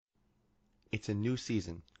It's a new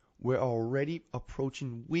season. We're already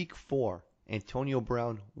approaching week 4. Antonio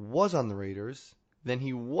Brown was on the Raiders. Then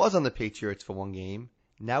he was on the Patriots for one game.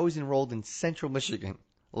 Now he's enrolled in Central Michigan.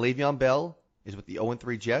 Le'Veon Bell is with the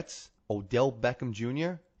 0-3 Jets. Odell Beckham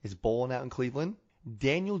Jr. is bowling out in Cleveland.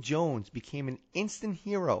 Daniel Jones became an instant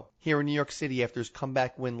hero here in New York City after his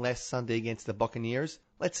comeback win last Sunday against the Buccaneers.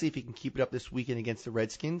 Let's see if he can keep it up this weekend against the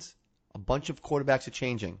Redskins. A bunch of quarterbacks are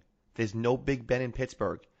changing. There's no Big Ben in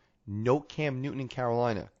Pittsburgh. No Cam Newton in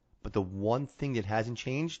Carolina. But the one thing that hasn't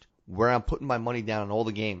changed, where I'm putting my money down on all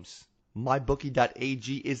the games.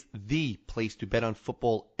 MyBookie.ag is the place to bet on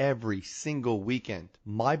football every single weekend.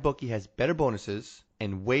 MyBookie has better bonuses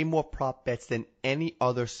and way more prop bets than any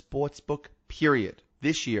other sportsbook, period.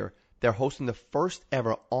 This year, they're hosting the first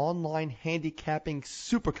ever online handicapping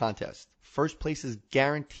super contest. First place is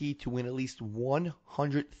guaranteed to win at least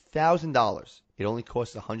 $100,000. It only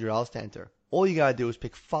costs $100 to enter. All you gotta do is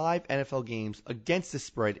pick 5 NFL games against the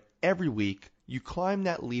spread every week. You climb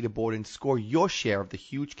that leaderboard and score your share of the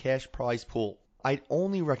huge cash prize pool. I'd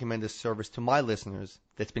only recommend this service to my listeners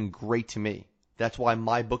that's been great to me. That's why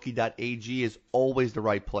MyBookie.ag is always the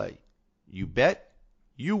right play. You bet,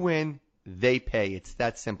 you win, they pay. It's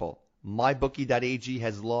that simple. MyBookie.ag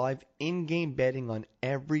has live in-game betting on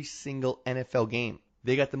every single NFL game.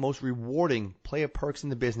 They got the most rewarding player perks in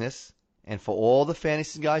the business. And for all the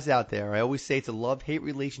fantasy guys out there, I always say it's a love-hate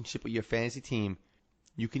relationship with your fantasy team.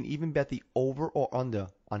 You can even bet the over or under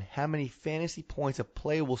on how many fantasy points a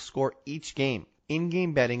player will score each game.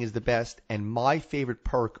 In-game betting is the best and my favorite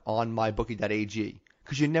perk on MyBookie.ag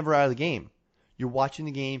because you're never out of the game. You're watching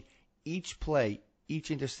the game, each play,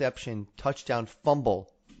 each interception, touchdown,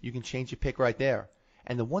 fumble. You can change your pick right there.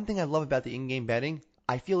 And the one thing I love about the in-game betting,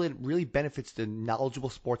 I feel it really benefits the knowledgeable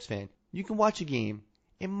sports fan. You can watch a game.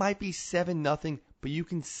 It might be 7-0, but you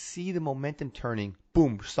can see the momentum turning.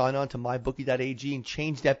 Boom, sign on to MyBookie.ag and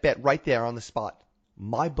change that bet right there on the spot.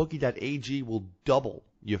 MyBookie.ag will double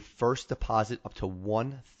your first deposit up to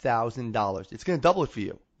 $1,000. It's going to double it for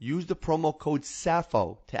you. Use the promo code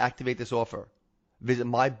SAFO to activate this offer. Visit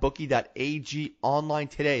MyBookie.ag online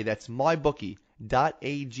today. That's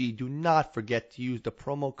MyBookie.ag. Do not forget to use the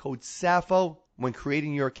promo code SAFO when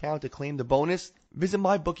creating your account to claim the bonus. Visit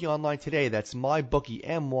MyBookie online today. That's MyBookie,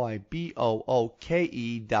 MyBookie.ag.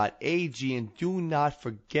 And do not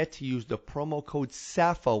forget to use the promo code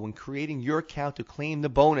SAFO when creating your account to claim the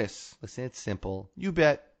bonus. Listen, it's simple. You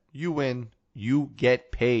bet, you win, you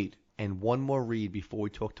get paid. And one more read before we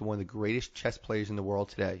talk to one of the greatest chess players in the world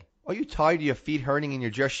today. Are you tired of your feet hurting in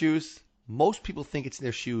your dress shoes? Most people think it's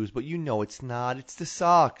their shoes, but you know it's not. It's the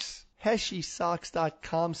socks.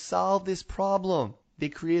 HeshySocks.com solved this problem. They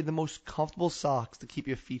created the most comfortable socks to keep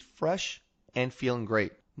your feet fresh and feeling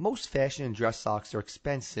great. Most fashion and dress socks are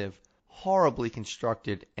expensive, horribly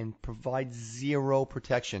constructed, and provide zero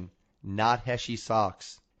protection. Not Heshy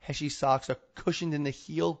socks. Heshy socks are cushioned in the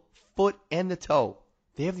heel, foot, and the toe.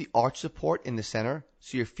 They have the arch support in the center,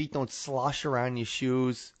 so your feet don't slosh around in your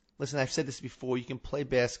shoes. Listen, I've said this before. You can play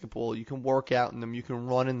basketball, you can work out in them, you can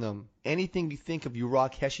run in them. Anything you think of, you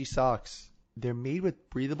rock Heshy socks. They're made with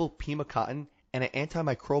breathable Pima cotton and an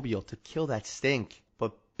antimicrobial to kill that stink.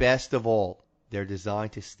 But best of all, they're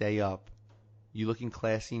designed to stay up. You looking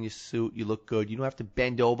classy in your suit, you look good. You don't have to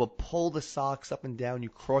bend over, pull the socks up and down. You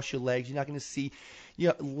cross your legs. You're not going to see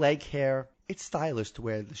your leg hair. It's stylish to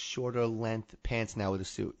wear the shorter length pants now with a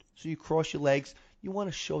suit. So you cross your legs. You want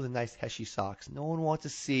to show the nice Heshy socks. No one wants to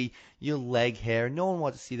see your leg hair. No one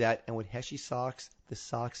wants to see that. And with Heshy socks, the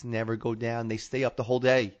socks never go down. They stay up the whole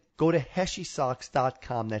day. Go to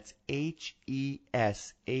HeshySocks.com. That's HESHI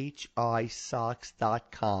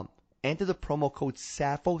Socks.com. Enter the promo code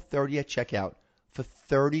SAFO30 at checkout for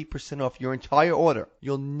 30% off your entire order.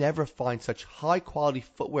 You'll never find such high-quality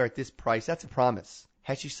footwear at this price. That's a promise.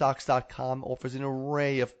 HeshySocks.com offers an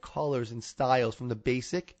array of colors and styles from the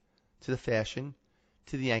basic to the fashion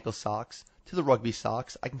to the ankle socks to the rugby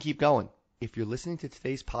socks. I can keep going. If you're listening to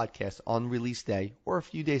today's podcast on release day or a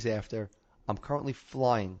few days after, I'm currently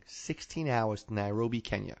flying 16 hours to Nairobi,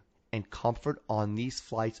 Kenya, and comfort on these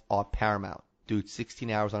flights are paramount. Dude, 16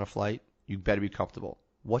 hours on a flight, you better be comfortable.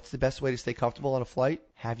 What's the best way to stay comfortable on a flight?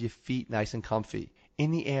 Have your feet nice and comfy. In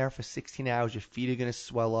the air for 16 hours, your feet are going to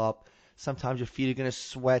swell up. Sometimes your feet are going to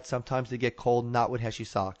sweat. Sometimes they get cold, not with Heshy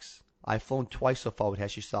socks. I've flown twice so far with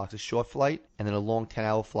Heshy socks, a short flight and then a long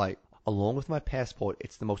 10-hour flight. Along with my passport,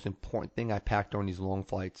 it's the most important thing I pack during these long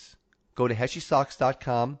flights. Go to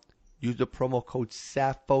HeshySocks.com. Use the promo code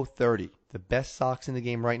SAFO30. The best socks in the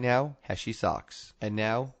game right now, Heshy socks. And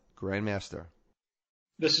now, Grandmaster.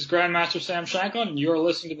 This is Grandmaster Sam Shankland, and you're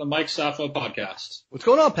listening to the Mike Safo podcast. What's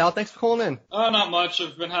going on, pal? Thanks for calling in. Not much.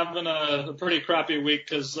 I've been having a pretty crappy week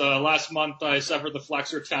because last month I severed the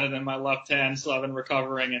flexor tendon in my left hand, so I've been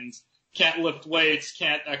recovering and can't lift weights,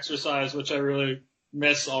 can't exercise, which I really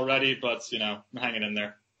miss already, but, I'm hanging in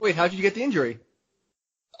there. Wait, how did you get the injury?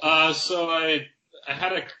 So I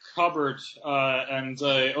had a cupboard, and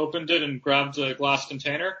I opened it and grabbed a glass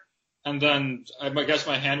container. And then I guess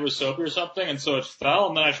my hand was soapy or something, and so it fell,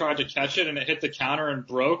 and then I tried to catch it, and it hit the counter and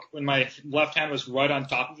broke when my left hand was right on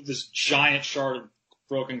top of it. This giant shard of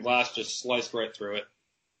broken glass just sliced right through it.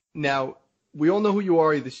 Now, we all know who you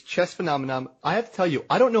are, this chess phenomenon. I have to tell you,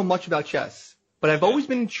 I don't know much about chess, but I've always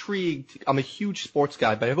been intrigued. I'm a huge sports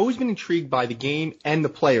guy, but I've always been intrigued by the game and the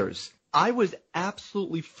players. I was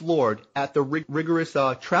absolutely floored at the rigorous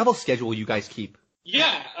travel schedule you guys keep.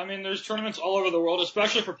 Yeah, there's tournaments all over the world,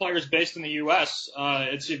 especially for players based in the U.S.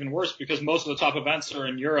 It's even worse because most of the top events are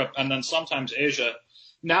in Europe and then sometimes Asia.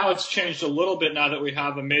 Now it's changed a little bit now that we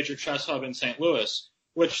have a major chess hub in St. Louis,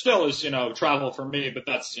 which still is, travel for me, but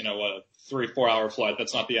that's, what, a 3-4 hour flight.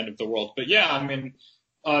 That's not the end of the world. But yeah,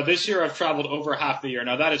 this year I've traveled over half the year.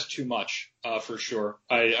 Now that is too much, for sure.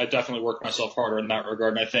 I definitely worked myself harder in that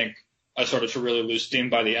regard, and I think I started to really lose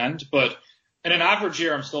steam by the end, but in an average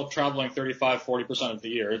year, I'm still traveling 40% of the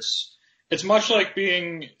year. It's much like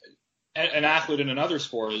being an athlete in another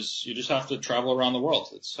sport. You just have to travel around the world.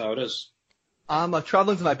 That's how it is.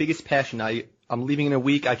 Traveling's my biggest passion. I'm leaving in a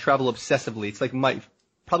week. I travel obsessively. It's like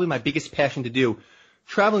probably my biggest passion to do.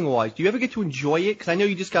 Traveling wise, do you ever get to enjoy it? Because I know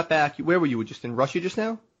you just got back. Where were you? Just in Russia just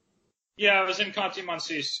now? Yeah, I was in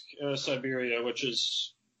Khanty-Mansiysk, Siberia, which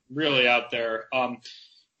is really out there.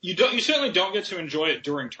 You certainly don't get to enjoy it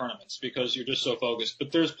during tournaments because you're just so focused.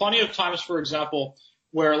 But there's plenty of times, for example,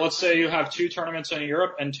 where let's say you have 2 tournaments in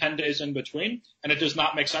Europe and 10 days in between, and it does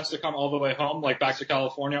not make sense to come all the way home, like back to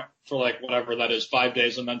California for whatever that is, 5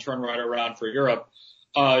 days, and then turn right around for Europe.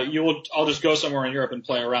 I'll just go somewhere in Europe and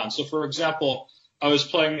play around. So, for example, I was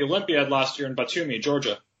playing the Olympiad last year in Batumi,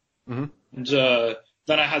 Georgia, and then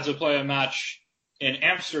I had to play a match in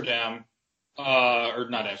Amsterdam. Or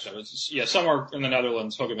not Amsterdam, somewhere in the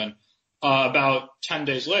Netherlands, Hoogeveen, about 10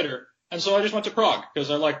 days later. And so I just went to Prague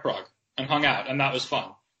because I like Prague and hung out, and that was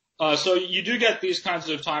fun. So you do get these kinds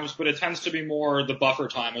of times, but it tends to be more the buffer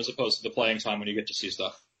time as opposed to the playing time when you get to see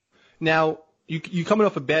stuff. Now, you coming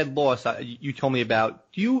off a bad loss you told me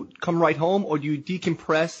about. Do you come right home, or do you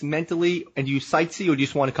decompress mentally, and do you sightsee, or do you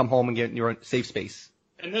just want to come home and get in your safe space?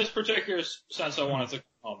 In this particular sense, I wanted to come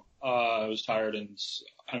home. I was tired and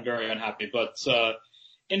I'm very unhappy. But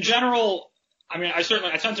in general, I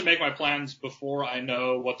tend to make my plans before I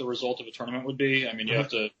know what the result of a tournament would be. You have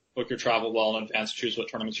to book your travel well in advance, choose what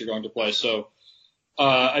tournaments you're going to play. So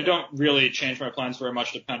I don't really change my plans very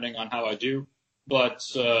much depending on how I do. But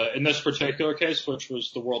in this particular case, which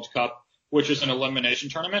was the World Cup, which is an elimination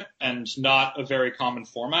tournament and not a very common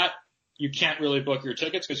format, you can't really book your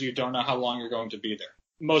tickets because you don't know how long you're going to be there.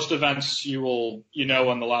 Most events you know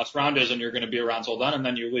when the last round is and you're going to be around till then and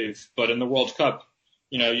then you leave. But in the World Cup,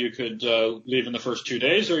 you could leave in the first 2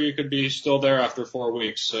 days or you could be still there after 4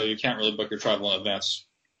 weeks. So you can't really book your travel in advance.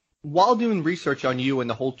 While doing research on you and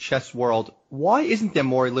the whole chess world, why isn't there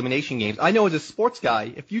more elimination games? I know as a sports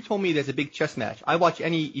guy, if you told me there's a big chess match, I watch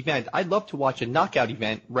any event. I'd love to watch a knockout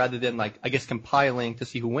event rather than compiling to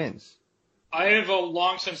see who wins. I have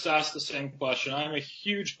long since asked the same question. I'm a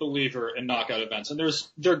huge believer in knockout events, and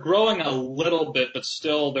they're growing a little bit, but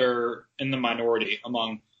still they're in the minority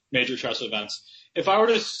among major chess events. If I were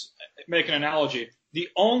to make an analogy, the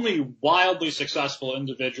only wildly successful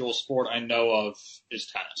individual sport I know of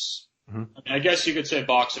is tennis. I guess you could say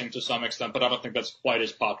boxing to some extent, but I don't think that's quite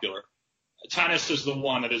as popular. Tennis is the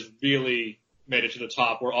one that has really made it to the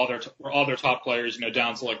top, where all their top players,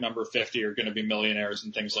 down to number 50 are going to be millionaires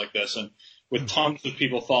and things like this, and with tons of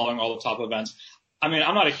people following all the top events. I'm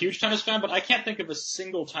not a huge tennis fan, but I can't think of a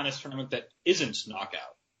single tennis tournament that isn't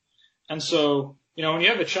knockout. And so, when you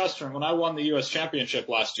have a chess tournament, when I won the U.S. championship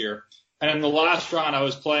last year, and in the last round I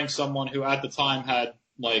was playing someone who at the time had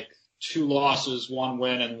 2 losses, 1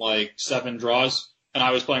 win, and 7 draws, and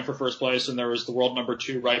I was playing for first place, and there was the world number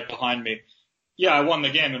 2 right behind me. Yeah, I won the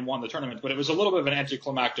game and won the tournament, but it was a little bit of an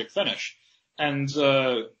anticlimactic finish. And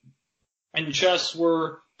in chess,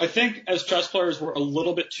 I think as chess players, we're a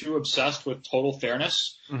little bit too obsessed with total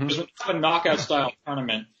fairness. Because when you have a knockout style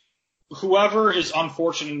tournament, whoever is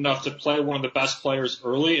unfortunate enough to play one of the best players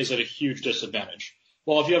early is at a huge disadvantage.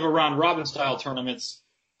 Well, if you have a round robin style tournaments,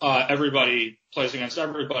 everybody plays against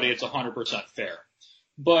everybody, it's 100% fair.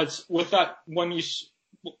 But with that, when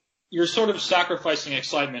you're sort of sacrificing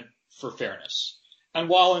excitement for fairness. And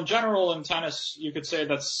while in general in tennis you could say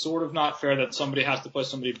that's sort of not fair that somebody has to play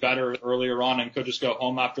somebody better earlier on and could just go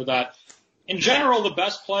home after that, in general the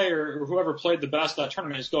best player or whoever played the best that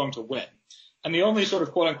tournament is going to win. And the only sort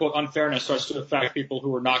of quote-unquote unfairness starts to affect people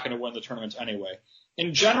who are not going to win the tournament anyway.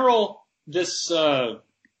 In general, this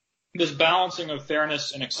balancing of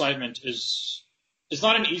fairness and excitement is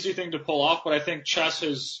not an easy thing to pull off, but I think chess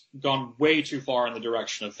has gone way too far in the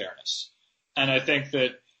direction of fairness. And I think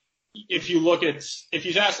that if you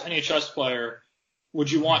ask any chess player, would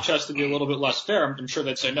you want chess to be a little bit less fair? I'm sure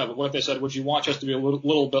they'd say no. But what if they said, would you want chess to be a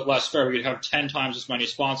little bit less fair? We could have 10 times as many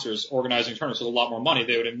sponsors organizing tournaments with a lot more money.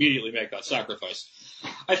 They would immediately make that sacrifice.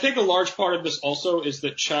 I think a large part of this also is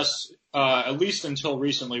that chess, at least until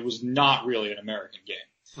recently, was not really an American game.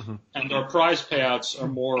 Mm-hmm. And our prize payouts are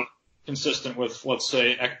more consistent with, let's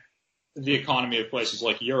say, the economy of places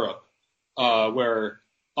like Europe, where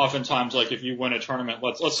oftentimes, like if you win a tournament,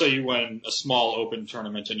 let's say you win a small open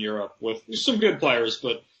tournament in Europe with some good players,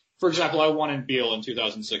 but for example, I won in Biel in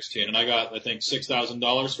 2016, and I got I think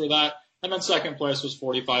 $6,000 for that, and then second place was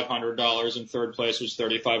 $4,500, and third place was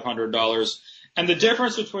 $3,500, and the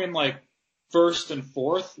difference between like first and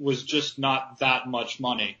fourth was just not that much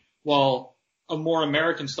money. While a more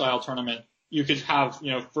American style tournament, you could have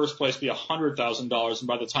first place be $100,000, and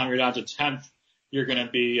by the time you're down to 10th, you're going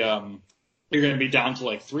to be down to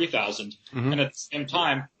like 3,000. Mm-hmm. And at the same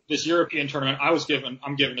time, this European tournament,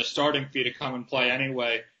 I'm given a starting fee to come and play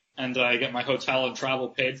anyway, and I get my hotel and travel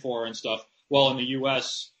paid for and stuff. While in the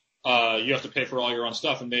U.S., you have to pay for all your own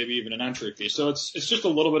stuff and maybe even an entry fee. So it's just a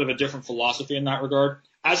little bit of a different philosophy in that regard.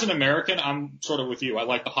 As an American, I'm sort of with you. I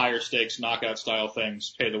like the higher stakes knockout style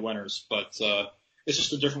things, pay the winners, but it's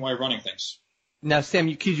just a different way of running things. Now, Sam,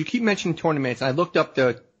 you keep mentioning tournaments. I looked up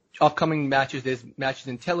the upcoming matches. There's matches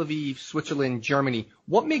in Tel Aviv, Switzerland, Germany.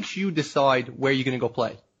 What makes you decide where you're going to go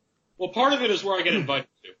play? Well, part of it is where I get invited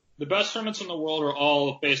to. The best tournaments in the world are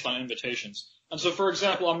all based on invitations. And so, for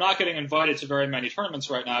example, I'm not getting invited to very many tournaments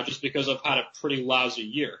right now just because I've had a pretty lousy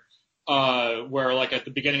year. Where like at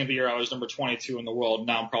the beginning of the year I was number 22 in the world.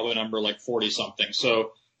 Now I'm probably number like 40 something.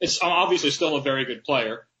 So I'm obviously still a very good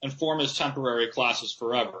player, and form is temporary, class is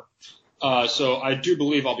forever. So I do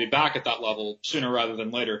believe I'll be back at that level sooner rather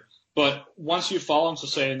than later. But once you fall into,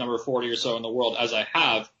 say, number 40 or so in the world, as I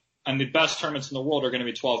have, and the best tournaments in the world are going to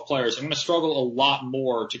be 12 players, I'm going to struggle a lot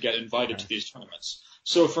more to get invited to these tournaments.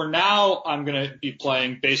 So for now, I'm going to be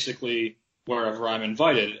playing basically wherever I'm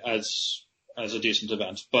invited as a decent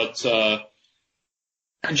event. But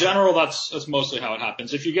in general, that's mostly how it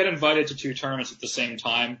happens. If you get invited to two tournaments at the same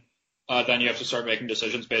time, then you have to start making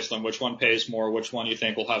decisions based on which one pays more, which one you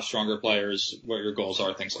think will have stronger players, what your goals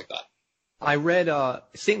are, things like that. I read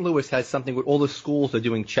St. Louis has something where all the schools are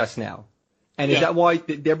doing chess now. And is that why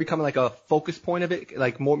they're becoming like a focus point of it?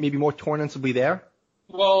 Like maybe more tournaments will be there?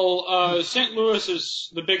 Well, St. Louis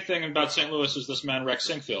is, the big thing about St. Louis is this man, Rex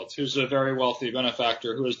Sinkfield, who's a very wealthy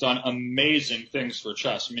benefactor who has done amazing things for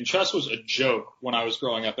chess. I mean, chess was a joke when I was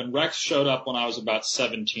growing up, and Rex showed up when I was about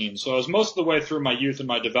 17. So I was most of the way through my youth and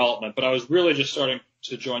my development, but I was really just starting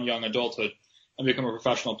to join young adulthood and become a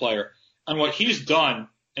professional player. And what he's done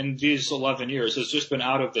in these 11 years has just been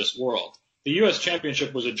out of this world. The U.S.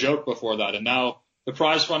 Championship was a joke before that, and now the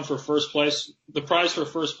prize for first place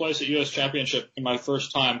at U.S. Championship in my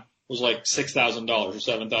first time was like $6,000 or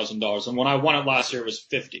 $7,000, and when I won it last year, it was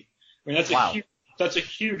 $50,000. I mean, that's a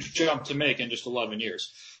huge jump to make in just 11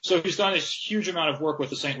 years. So he's done a huge amount of work with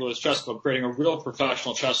the St. Louis Chess Club, creating a real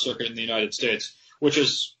professional chess circuit in the United States, which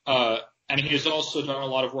is, and he has also done a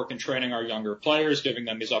lot of work in training our younger players, giving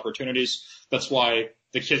them these opportunities. That's why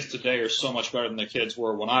the kids today are so much better than the kids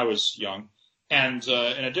were when I was young. And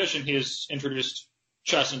in addition, he has introduced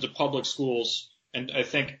chess into public schools, and I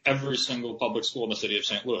think every single public school in the city of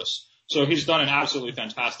St. Louis. So he's done an absolutely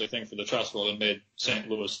fantastic thing for the chess world and made St.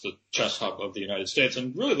 Louis the chess hub of the United States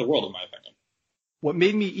and really the world, in my opinion. What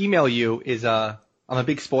made me email you is I'm a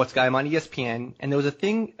big sports guy. I'm on ESPN, and there was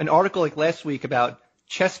an article like last week about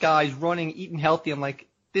chess guys running, eating healthy. I'm like,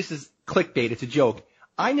 this is clickbait. It's a joke.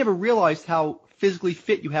 I never realized how physically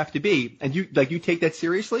fit you have to be, and you take that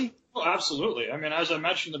seriously? Oh, absolutely. I mean, as I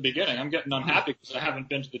mentioned in the beginning, I'm getting unhappy because I haven't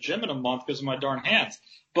been to the gym in a month because of my darn hands.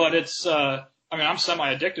 But I'm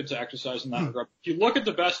semi-addicted to exercise in that regard. If you look at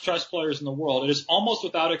the best chess players in the world, it is almost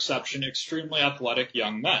without exception extremely athletic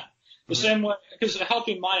young men. The same way, because a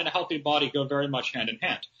healthy mind and a healthy body go very much hand in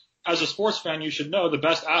hand. As a sports fan, you should know the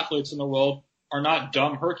best athletes in the world are not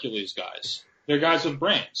dumb Hercules guys. They're guys with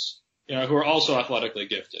brains, who are also athletically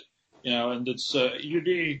gifted. And it's,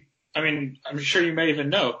 I'm sure you may even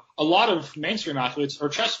know, a lot of mainstream athletes are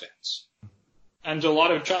chess fans. And a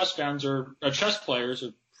lot of chess fans chess players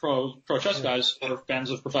are pro chess guys are fans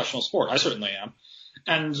of professional sport. I certainly am.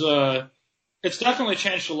 And it's definitely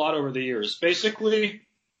changed a lot over the years. Basically,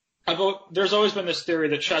 there's always been this theory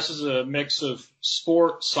that chess is a mix of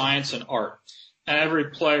sport, science, and art. And every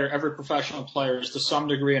professional player is to some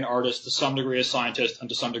degree an artist, to some degree a scientist, and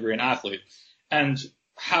to some degree an athlete. And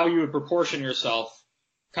how you would proportion yourself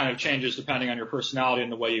kind of changes depending on your personality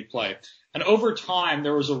and the way you play. And over time,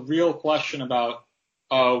 there was a real question about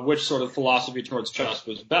which sort of philosophy towards chess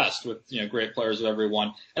was best with, great players of every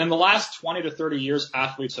one. And in the last 20 to 30 years,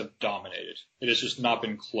 athletes have dominated. It has just not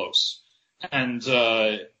been close. And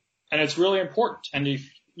it's really important. And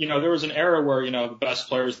there was an era where, the best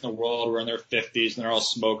players in the world were in their 50s and they're all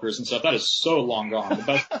smokers and stuff. That is so long gone.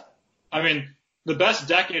 The best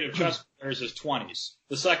decade of chess players is 20s.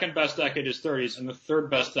 The second best decade is 30s, and the third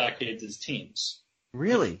best decade is teens.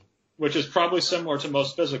 Really? Which is probably similar to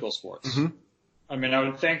most physical sports. Mm-hmm. I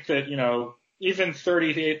would think that, even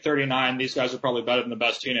 38, 39, these guys are probably better than the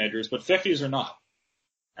best teenagers, but 50s are not.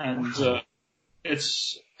 And, wow.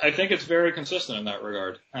 I think it's very consistent in that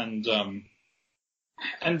regard. And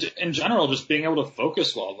in general, just being able to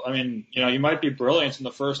focus well. You might be brilliant in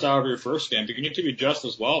the first hour of your first game, but you need to be just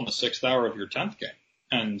as well in the 6th hour of your 10th game.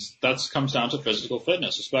 And that comes down to physical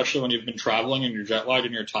fitness, especially when you've been traveling and you're jet lagged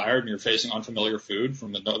and you're tired and you're facing unfamiliar food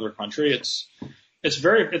from another country. It's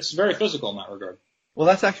very physical in that regard. Well,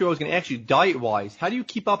 that's actually what I was going to ask you. Diet-wise, how do you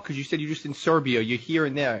keep up? Because you said you're just in Serbia, you're here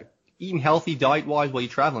and there. Eating healthy diet-wise while you're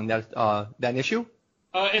traveling, that an issue?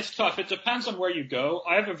 It's tough. It depends on where you go.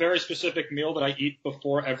 I have a very specific meal that I eat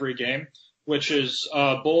before every game, which is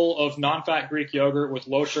a bowl of non-fat Greek yogurt with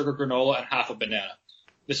low sugar granola and half a banana.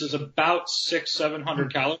 This is about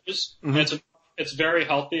 600-700 calories. Mm-hmm. And it's very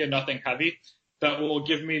healthy and nothing heavy. That will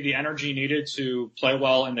give me the energy needed to play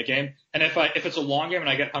well in the game. And if it's a long game and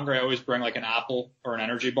I get hungry, I always bring like an apple or an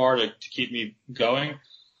energy bar to keep me going.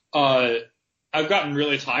 I've gotten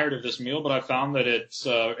really tired of this meal, but I found that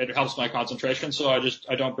it helps my concentration, so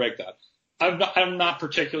I don't break that. I'm not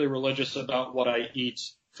particularly religious about what I eat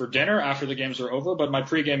for dinner after the games are over, but my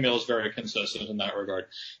pregame meal is very consistent in that regard.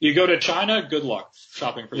 You go to China, good luck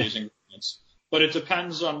shopping for these ingredients. But it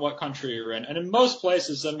depends on what country you're in. And in most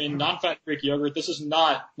places, non-fat Greek yogurt, this is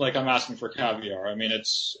not like I'm asking for caviar.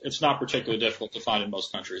 It's not particularly difficult to find in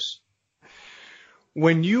most countries.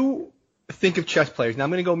 When you think of chess players, now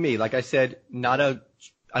I'm going to go me. Like I said, I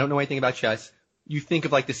don't know anything about chess. You think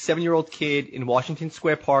of like the 7-year-old kid in Washington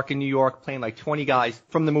Square Park in New York playing like 20 guys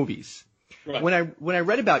from the movies. Right. When I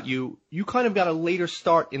read about you, you kind of got a later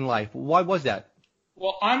start in life. Why was that?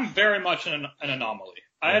 Well, I'm very much an anomaly.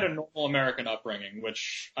 I had a normal American upbringing,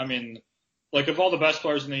 which, of all the best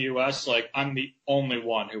players in the U.S., I'm the only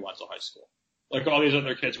one who went to high school. Like, all these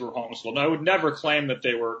other kids were homeschooled. And I would never claim that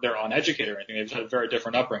they're uneducated or anything. They've had a very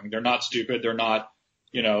different upbringing. They're not stupid. They're not,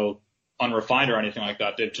 unrefined or anything like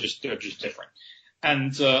that. They're just different.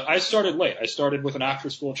 And, I started late. I started with an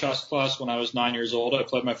after-school chess class when I was 9 years old. I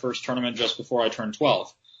played my first tournament just before I turned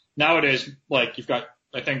 12. Nowadays, I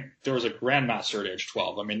think there was a Grandmaster at age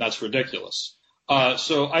 12. That's ridiculous.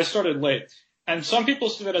 So I started late, and some people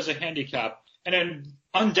see that as a handicap, and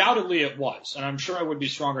undoubtedly it was, and I'm sure I would be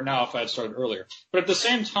stronger now if I had started earlier. But at the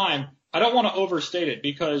same time, I don't want to overstate it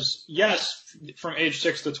because, yes, from age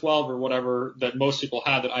 6 to 12 or whatever that most people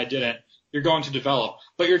had that I didn't, you're going to develop.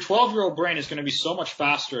 But your 12-year-old brain is going to be so much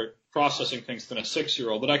faster at processing things than a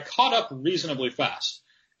 6-year-old that I caught up reasonably fast.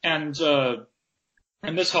 And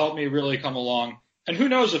this helped me really come along. And who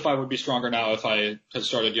knows if I would be stronger now if I had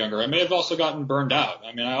started younger. I may have also gotten burned out.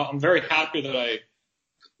 I'm very happy that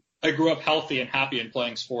I grew up healthy and happy in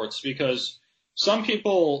playing sports because some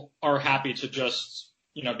people are happy to just,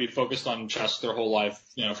 be focused on chess their whole life,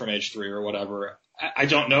 from age 3 or whatever. I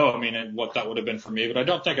don't know, what that would have been for me, but I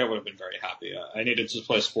don't think I would have been very happy. I needed to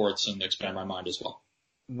play sports and expand my mind as well.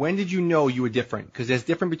 When did you know you were different? Because there's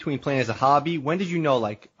difference between playing as a hobby. When did you know,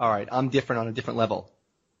 all right, I'm different on a different level?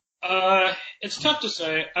 It's tough to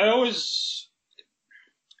say. I always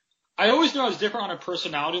knew I was different on a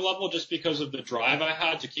personality level just because of the drive I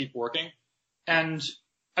had to keep working. And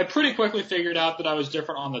I pretty quickly figured out that I was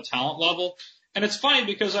different on the talent level. And it's funny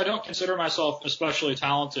because I don't consider myself especially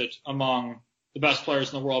talented among the best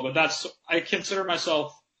players in the world, but I consider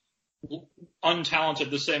myself untalented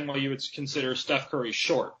the same way you would consider Steph Curry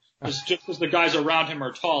short. Just because the guys around him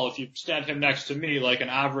are tall, if you stand him next to me like an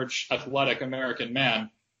average athletic American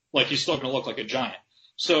man, he's still going to look like a giant.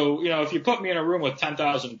 So, if you put me in a room with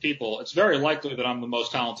 10,000 people, it's very likely that I'm the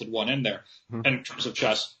most talented one in there in terms of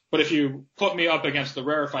chess. But if you put me up against the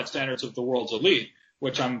rarefied standards of the world's elite,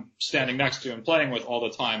 which I'm standing next to and playing with all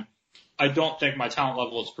the time, I don't think my talent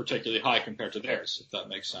level is particularly high compared to theirs, if that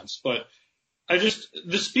makes sense. But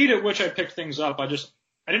the speed at which I picked things up, I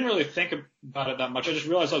didn't really think about it that much. I just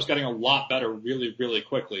realized I was getting a lot better really, really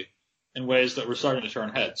quickly in ways that were starting to turn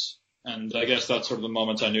heads. And I guess that's sort of the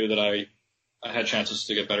moments I knew that I had chances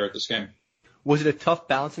to get better at this game. Was it a tough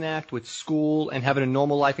balancing act with school and having a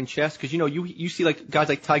normal life in chess? Because, you see like guys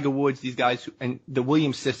like Tiger Woods, these guys, and the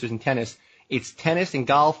Williams sisters in tennis. It's tennis and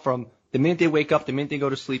golf from the minute they wake up, the minute they go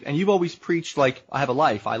to sleep. And you've always preached, like, I have a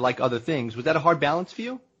life. I like other things. Was that a hard balance for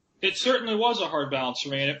you? It certainly was a hard balance for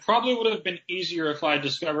me, and it probably would have been easier if I had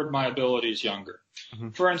discovered my abilities younger. Mm-hmm.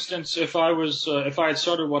 For instance, if I had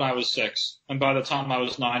started when I was 6, and by the time I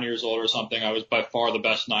was 9 years old or something, I was by far the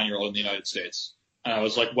best 9-year-old in the United States. And I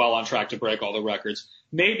was like well on track to break all the records.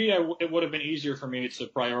 Maybe it would have been easier for me to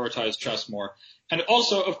prioritize chess more. And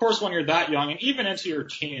also, of course, when you're that young and even into your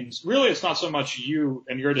teens, really it's not so much you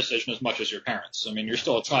and your decision as much as your parents. I mean, you're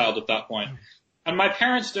still a child at that point. And my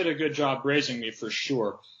parents did a good job raising me for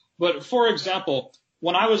sure. But for example,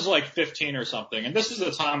 when I was like 15 or something, and this is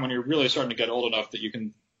the time when you're really starting to get old enough that you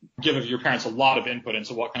can give your parents a lot of input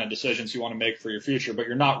into what kind of decisions you want to make for your future, but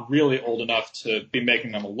you're not really old enough to be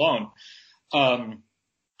making them alone.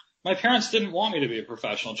 My parents didn't want me to be a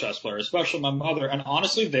professional chess player, especially my mother, and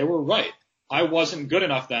honestly, they were right. I wasn't good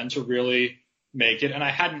enough then to really make it, and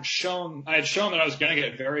I had shown that I was going to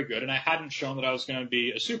get very good, and I hadn't shown that I was going to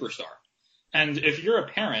be a superstar. And if you're a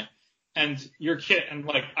parent and your kid, and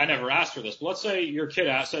like, I never asked for this, but let's say your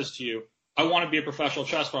kid says to you, I want to be a professional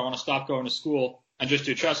chess player, I want to stop going to school and just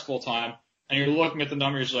do chess full time. And you're looking at the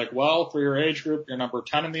numbers like, well, for your age group, you're number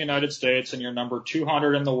 10 in the United States and you're number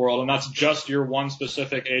 200 in the world, and that's just your one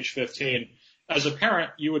specific age 15. As a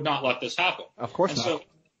parent, you would not let this happen. Of course not. So,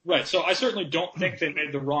 right. So I certainly don't think they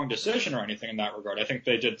made the wrong decision or anything in that regard. I think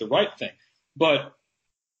they did the right thing. But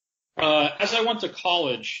as I went to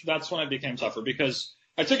college, that's when it became tougher because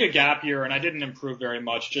I took a gap year and I didn't improve very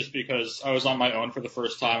much just because I was on my own for the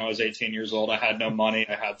first time. I was 18 years old. I had no money.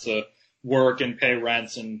 I had to work and pay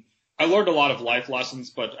rent, and I learned a lot of life lessons,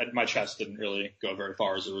 but my chess didn't really go very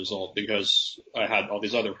far as a result because I had all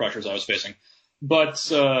these other pressures I was facing. But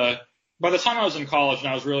by the time I was in college and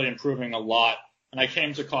I was really improving a lot, and I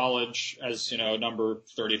came to college as, number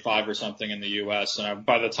 35 or something in the U.S., and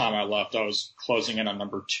by the time I left, I was closing in on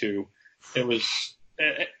number 2. It was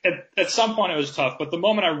at some point it was tough, but the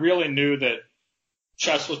moment I really knew that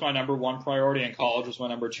chess was my number 1 priority and college was my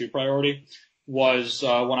number 2 priority was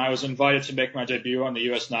when I was invited to make my debut on the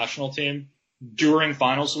U.S. national team during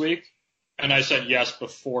finals week, and I said yes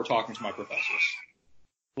before talking to my professors.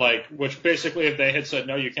 Which basically, if they had said,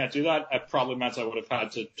 no, you can't do that, it probably meant I would have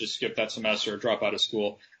had to just skip that semester or drop out of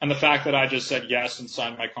school. And the fact that I just said yes and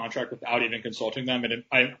signed my contract without even consulting them,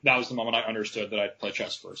 that was the moment I understood that I'd play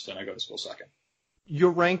chess first and I go to school second.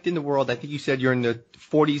 You're ranked in the world. I think you said you're in the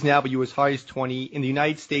 40s now, but you were as high as 20. In the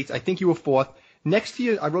United States, I think you were 4th. Next to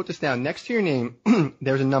you, I wrote this down. Next to your name,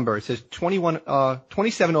 there's a number. It says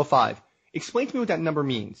 2705. Explain to me what that number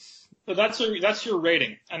means. So that's your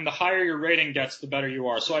rating, and the higher your rating gets, the better you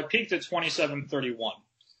are. So I peaked at 2731,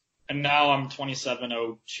 and now I'm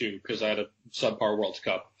 2702 because I had a subpar World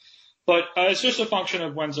Cup. But it's just a function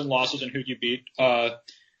of wins and losses and who you beat. And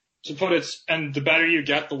the better you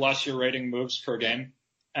get, the less your rating moves per game.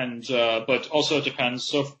 And but also it depends.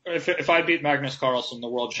 So if I beat Magnus Carlsen, the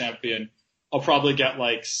world champion, I'll probably get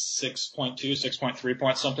like 6.2, 6.3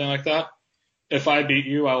 points, something like that. If I beat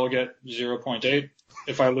you, I will get 0.8.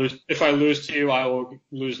 If I lose to you, I will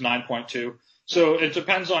lose 9.2. So it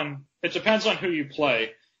depends on who you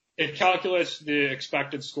play. It calculates the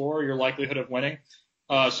expected score, your likelihood of winning.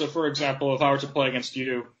 So for example, if I were to play against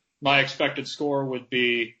you, my expected score would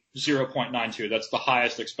be 0.92. That's the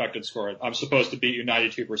highest expected score. I'm supposed to beat you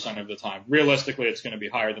 92% of the time. Realistically, it's going to be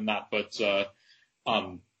higher than that, but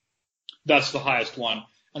that's the highest one.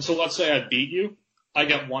 And so let's say I beat you, I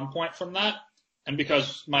get 1 point from that. And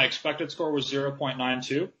because my expected score was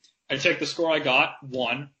 0.92, I take the score I got,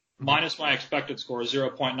 1, minus my expected score,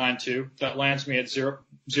 0.92. That lands me at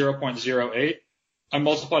 0.08. I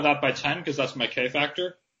multiply that by 10 because that's my K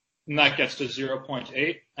factor, and that gets to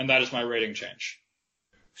 0.8, and that is my rating change.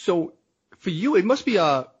 So for you, it must be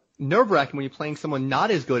nerve-wracking when you're playing someone not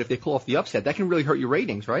as good if they pull off the upset. That can really hurt your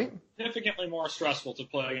ratings, right? Significantly more stressful to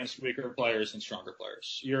play against weaker players than stronger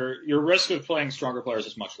players. Your risk of playing stronger players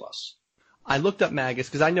is much less. I looked up Magus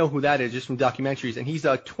because I know who that is just from documentaries, and he's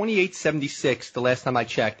 2876 the last time I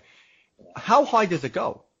checked. How high does it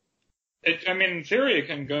go? In theory, it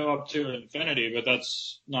can go up to infinity, but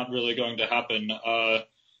that's not really going to happen.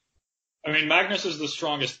 Magnus is the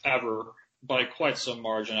strongest ever by quite some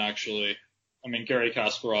margin, actually. Garry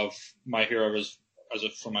Kasparov, my hero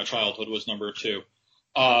from my childhood, was number 2.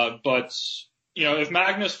 But if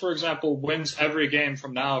Magnus, for example, wins every game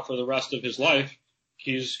from now for the rest of his life,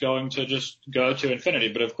 he's going to just go to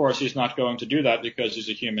infinity. But of course, he's not going to do that because he's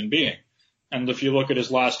a human being. And if you look at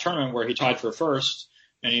his last tournament where he tied for first,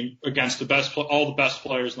 and against all the best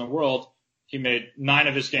players in the world, he made 9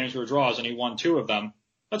 of his games were draws and he won 2 of them.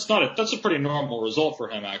 That's a pretty normal result for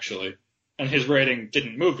him, actually. And his rating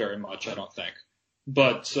didn't move very much, I don't think.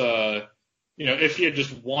 But, if he had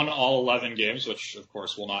just won all 11 games, which of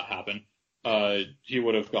course will not happen, he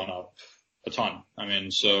would have gone up a ton. I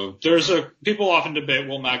mean, so people often debate,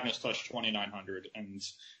 will Magnus touch 2,900? And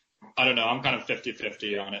I don't know, I'm kind of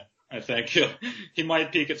 50-50 on it. I think he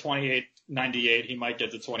might peak at 28.98. He might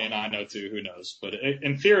get to 29.02. Who knows? But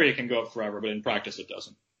in theory, it can go up forever, but in practice, it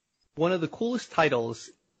doesn't. One of the coolest titles,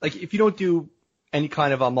 like if you don't do any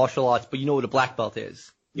kind of martial arts, but you know what a black belt is.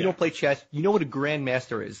 You don't play chess. You know what a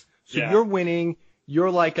Grandmaster is. So you're winning.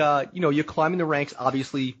 You're like, you're climbing the ranks.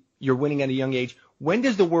 Obviously, you're winning at a young age. When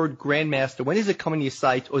does the word Grandmaster, when does it come into your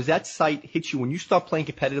sight, or does that sight hit you when you start playing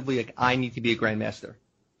competitively? Like, I need to be a Grandmaster.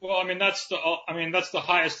 Well, that's the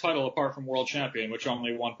highest title apart from World Champion, which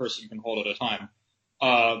only one person can hold at a time.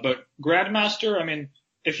 But Grandmaster,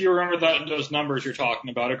 if you remember those numbers you're talking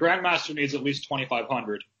about, a Grandmaster needs at least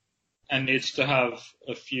 2,500 and needs to have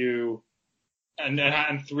a few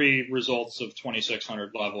and 3 results of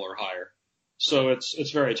 2,600 level or higher. So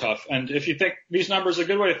it's very tough. And if you think these numbers, a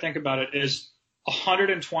good way to think about it is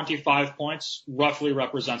 125 points roughly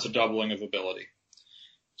represents a doubling of ability.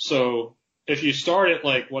 So if you start at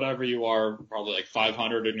like whatever you are, probably like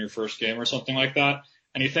 500 in your first game or something like that,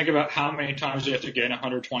 and you think about how many times you have to gain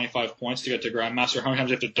 125 points to get to Grandmaster, how many times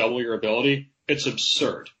you have to double your ability, it's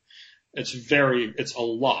absurd. It's a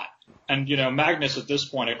lot. And, Magnus at this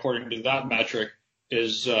point, according to that metric,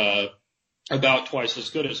 is about twice as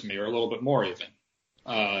good as me, or a little bit more even.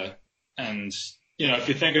 And, if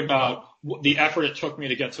you think about the effort it took me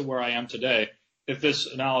to get to where I am today, if this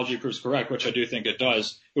analogy proves correct, which I do think it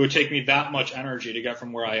does, it would take me that much energy to get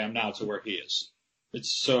from where I am now to where he is.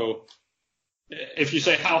 If you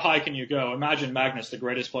say, how high can you go? Imagine Magnus, the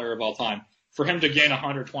greatest player of all time. For him to gain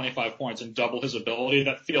 125 points and double his ability,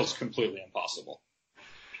 that feels completely impossible.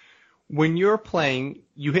 When you're playing,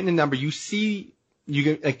 you hit the number, you see,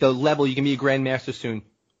 like the level, you can be a Grandmaster soon.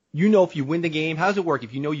 If you win the game, how does it work?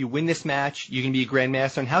 If you win this match, you can be a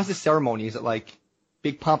Grandmaster. And how's the ceremony? Is it like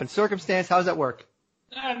big pomp and circumstance? How does that work?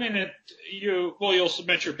 You'll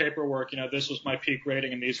submit your paperwork. This was my peak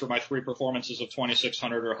rating and these were my 3 performances of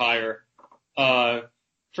 2,600 or higher.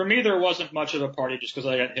 For me, there wasn't much of a party just because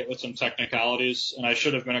I got hit with some technicalities, and I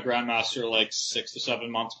should have been a Grandmaster like 6 to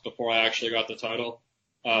 7 months before I actually got the title,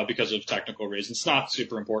 because of technical reasons. It's not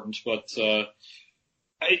super important, but,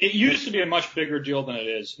 it used to be a much bigger deal than it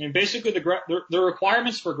is. Basically the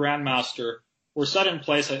requirements for Grandmaster were set in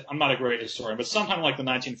place. I'm not a great historian, but sometime like the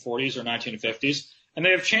 1940s or 1950s, and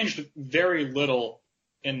they have changed very little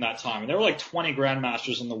in that time. And there were like 20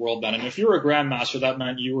 Grandmasters in the world then. And if you were a Grandmaster, that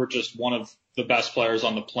meant you were just one of the best players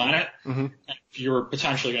on the planet. Mm-hmm. And you were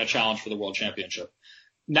potentially going to challenge for the World Championship.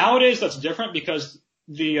 Nowadays, that's different because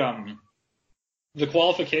the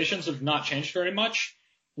qualifications have not changed very much,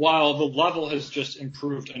 while the level has just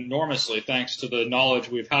improved enormously thanks to the knowledge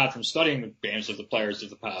we've had from studying the games of the players of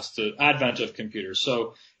the past, the advent of computers.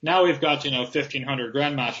 So now we've got, 1,500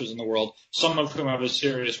 Grandmasters in the world, some of whom have a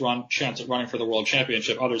serious chance at running for the World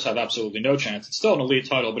Championship. Others have absolutely no chance. It's still an elite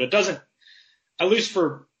title, but it doesn't, at least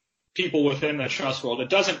for people within the chess world, it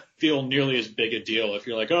doesn't feel nearly as big a deal. If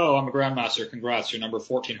you're like, oh, I'm a Grandmaster, congrats, you're number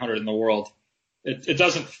 1,400 in the world. It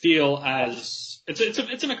doesn't feel as,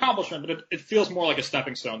 it's an accomplishment, but it feels more like a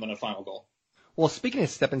stepping stone than a final goal. Well, speaking of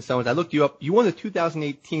stepping stones, I looked you up. You won the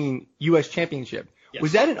 2018 U.S. Championship. Yes.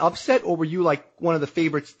 Was that an upset, or were you like one of the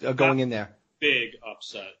favorites going in there? Big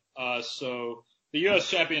upset. So the U.S.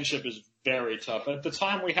 Championship is very tough. At the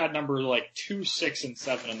time, we had number like 2, 6, and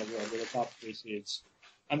 7 in the world. We were the top 3 seeds.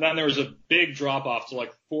 And then there was a big drop off to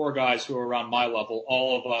like 4 guys who were around my level,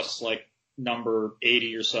 all of us like number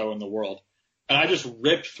 80 or so in the world. And I just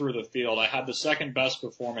ripped through the field. I had the second best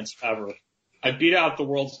performance ever. I beat out the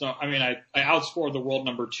I outscored the world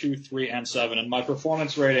number 2, 3, and 7. And my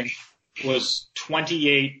performance rating was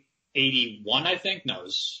 2881, I think. No, it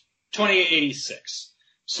was 2886.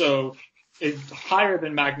 So it's higher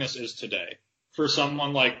than Magnus is today for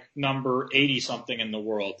someone like number 80 something in the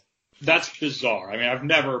world. That's bizarre. I've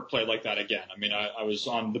never played like that again. I was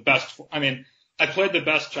on the best. I played the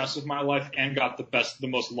best chess of my life and got the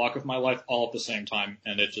most luck of my life all at the same time.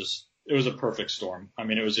 And it was a perfect storm.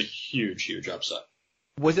 It was a huge, huge upset.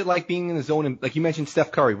 Was it like being in the zone? Like you mentioned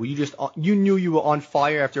Steph Curry, were you knew you were on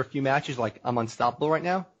fire after a few matches, like I'm unstoppable right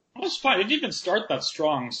now? It was fine. It didn't even start that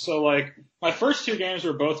strong. So like my first two games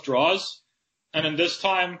were both draws, and then this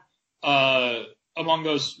time, among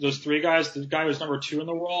those three guys, the guy who was number 2 in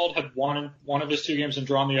the world had won one of his two games and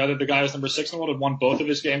drawn the other. The guy who was number 6 in the world had won both of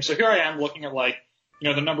his games. So here I am looking at like,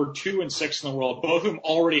 the number 2 and 6 in the world, both of whom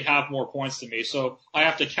already have more points than me. So I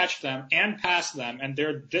have to catch them and pass them, and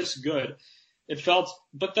they're this good.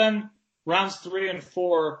 But then rounds 3 and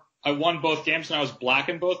 4, I won both games and I was black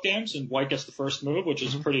in both games, and white gets the first move, which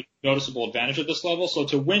is a pretty noticeable advantage at this level. So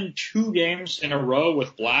to win 2 games in a row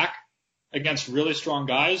with black against really strong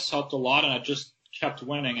guys helped a lot, and I just kept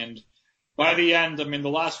winning. And by the end, the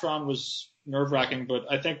last round was nerve-wracking, but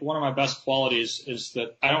I think one of my best qualities is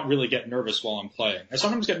that I don't really get nervous while I'm playing. I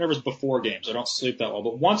sometimes get nervous before games. I don't sleep that well,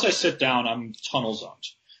 but once I sit down, I'm tunnel zoned,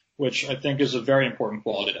 which I think is a very important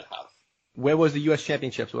quality to have. Where was the U.S.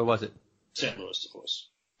 Championships? Where was it? St. Louis, of course.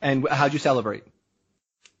 And how'd you celebrate?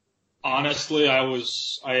 Honestly, I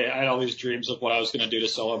had all these dreams of what I was going to do to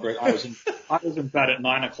celebrate. I was in bed at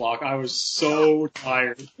 9:00. I was so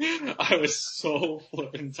tired. I was so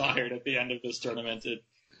flippin' tired at the end of this tournament.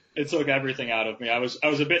 It took everything out of me. I was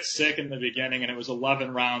a bit sick in the beginning, and it was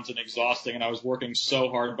 11 rounds and exhausting, and I was working so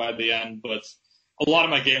hard by the end. But a lot of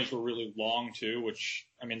my games were really long too, which,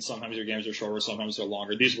 sometimes your games are shorter, sometimes they're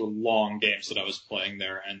longer. These were long games that I was playing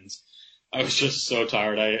there, and I was just so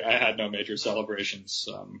tired. I had no major celebrations.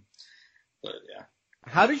 But yeah.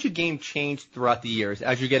 How did your game change throughout the years?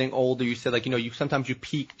 As you're getting older, you said sometimes you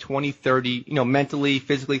peak 20, 30, mentally,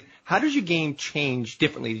 physically. How does your game change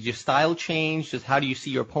differently? Does your style change? How do you see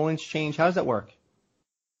your opponents change? How does that work?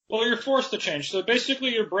 Well, you're forced to change. So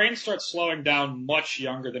basically your brain starts slowing down much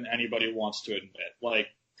younger than anybody wants to admit, like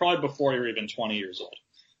probably before you're even 20 years old.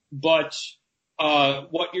 But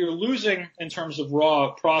what you're losing in terms of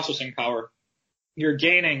raw processing power, you're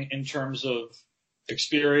gaining in terms of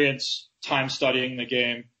experience, time studying the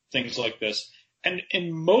game, things like this. And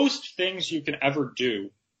in most things you can ever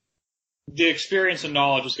do, the experience and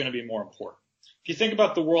knowledge is going to be more important. If you think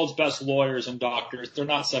about the world's best lawyers and doctors, they're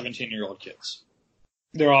not 17-year-old kids.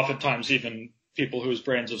 They're oftentimes even people whose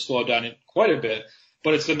brains have slowed down quite a bit,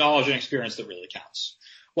 but it's the knowledge and experience that really counts.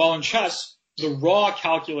 While in chess, the raw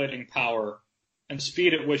calculating power and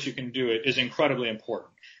speed at which you can do it is incredibly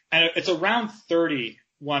important. And it's around 30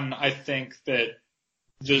 when I think that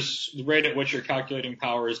the rate at which your calculating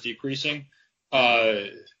power is decreasing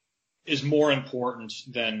is more important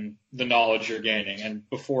than the knowledge you're gaining. And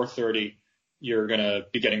before 30, you're going to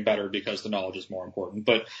be getting better because the knowledge is more important.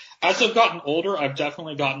 But as I've gotten older, I've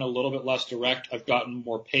definitely gotten a little bit less direct. I've gotten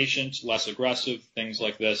more patient, less aggressive, things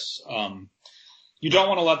like this. You don't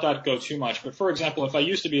want to let that go too much. But for example, if I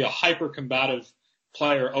used to be a hyper-combative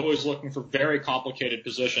player, always looking for very complicated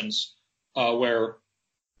positions where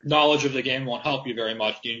knowledge of the game won't help you very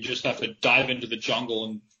much. You just have to dive into the jungle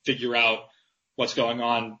and figure out what's going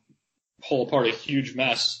on, pull apart a huge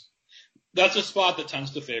mess. That's a spot that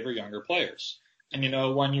tends to favor younger players. And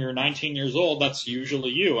when you're 19 years old, that's usually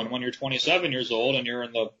you. And when you're 27 years old and you're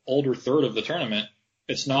in the older third of the tournament,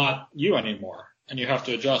 it's not you anymore. And you have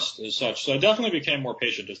to adjust as such. So I definitely became more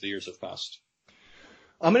patient as the years have passed.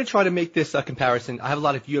 I'm going to try to make this a comparison. I have a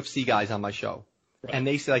lot of UFC guys on my show. Right. And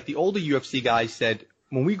they say, the older UFC guys said,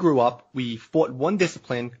 when we grew up, we fought one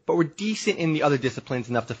discipline, but we're decent in the other disciplines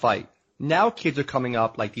enough to fight. Now kids are coming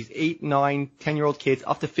up, like these 8, 9, 10-year-old kids,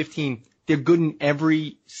 up to 15. They're good in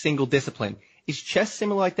every single discipline. Is chess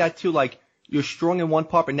similar like that too? Like you're strong in one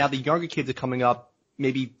part, but now the younger kids are coming up,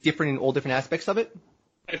 maybe different in all different aspects of it?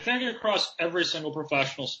 I think across every single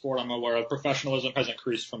professional sport I'm aware of, professionalism has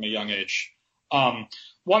increased from a young age.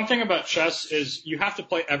 One thing about chess is you have to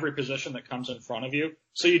play every position that comes in front of you,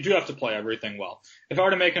 so you do have to play everything well. If I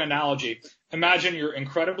were to make an analogy, imagine you're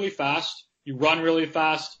incredibly fast, you run really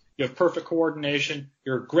fast, you have perfect coordination,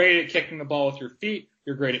 you're great at kicking the ball with your feet,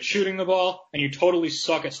 you're great at shooting the ball, and you totally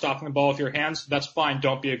suck at stopping the ball with your hands. That's fine,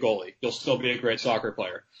 don't be a goalie. You'll still be a great soccer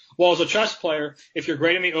player. Well, as a chess player, if you're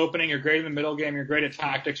great in the opening, you're great in the middle game, you're great at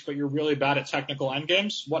tactics, but you're really bad at technical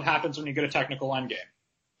endgames, what happens when you get a technical endgame?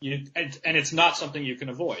 And it's not something you can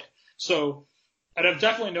avoid. So, and I've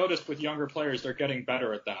definitely noticed with younger players, they're getting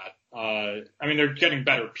better at that. They're getting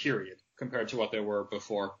better, period, compared to what they were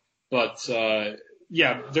before. But,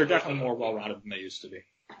 yeah, they're definitely more well-rounded than they used to be.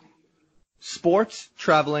 Sports,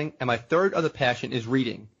 traveling, and my third other passion is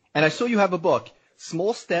reading. And I saw you have a book,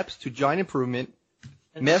 Small Steps to Giant Improvement,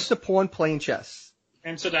 Master Pawn Playing Chess.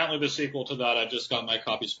 Incidentally, the sequel to that, I just got my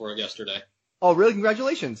copies for it yesterday. Oh, really?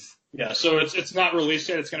 Congratulations. Yeah, so it's not released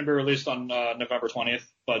yet. It's going to be released on November 20th,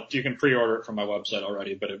 but you can pre-order it from my website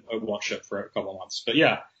already, but it won't ship for a couple of months. But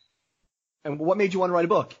yeah. And what made you want to write a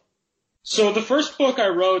book? So the first book I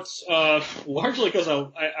wrote, largely because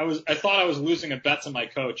I thought I was losing a bet to my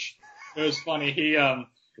coach. It was funny.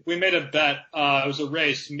 We made a bet. It was a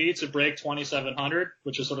race, me to break 2,700,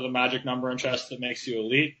 which is sort of the magic number in chess that makes you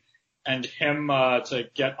elite, and him to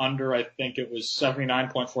get under, I think it was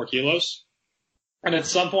 79.4 kilos. And at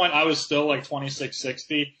some point I was still like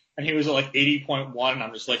 2660 and he was at like 80.1 and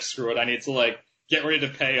I'm just like, screw it. I need to like get ready to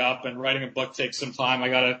pay up, and writing a book takes some time.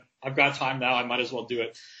 I've got time now. I might as well do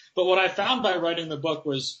it. But what I found by writing the book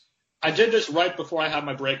was I did this right before I had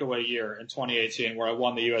my breakaway year in 2018 where I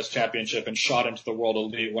won the US championship and shot into the world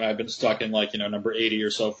elite when I'd been stuck in like, number 80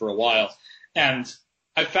 or so for a while. And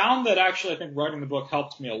I found that actually I think writing the book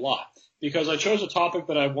helped me a lot because I chose a topic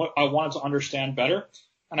that I wanted to understand better.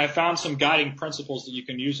 And I found some guiding principles that you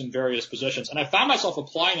can use in various positions. And I found myself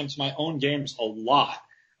applying them to my own games a lot.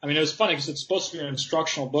 I mean, it was funny because it's supposed to be an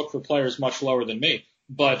instructional book for players much lower than me,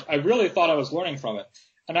 but I really thought I was learning from it.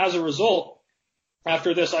 And as a result,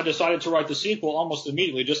 after this, I decided to write the sequel almost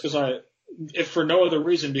immediately just because if for no other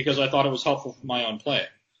reason, because I thought it was helpful for my own play.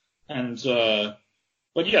 And,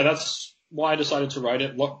 but yeah, that's why I decided to write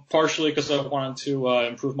it, partially because I wanted to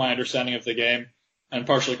improve my understanding of the game and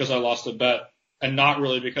partially because I lost a bet. And not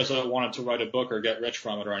really because I wanted to write a book or get rich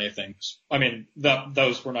from it or anything. I mean,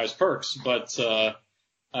 those were nice perks, but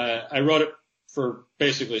I wrote it for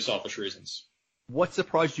basically selfish reasons. What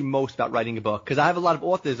surprised you most about writing a book? Because I have a lot of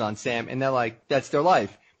authors on, Sam, and they're like, that's their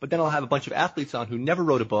life. But then I'll have a bunch of athletes on who never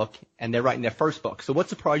wrote a book, and they're writing their first book. So what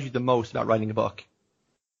surprised you the most about writing a book?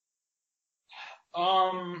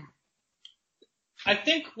 I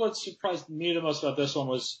think what surprised me the most about this one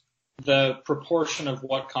was the proportion of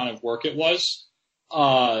what kind of work it was.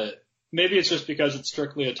 Maybe it's just because it's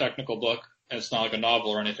strictly a technical book and it's not like a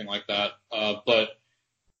novel or anything like that. But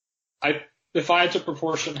if I had to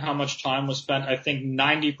proportion how much time was spent, I think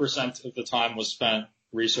 90% of the time was spent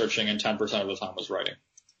researching and 10% of the time was writing.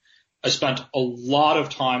 I spent a lot of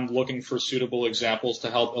time looking for suitable examples to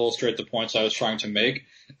help illustrate the points I was trying to make.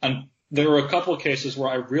 And there were a couple of cases where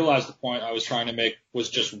I realized the point I was trying to make was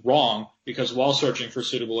just wrong because while searching for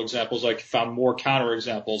suitable examples, I found more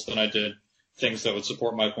counterexamples than I did things that would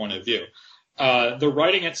support my point of view. The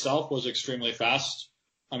writing itself was extremely fast.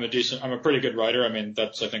 I'm a pretty good writer. I mean,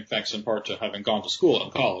 that's, I think, thanks in part to having gone to school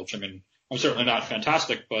and college. I mean, I'm certainly not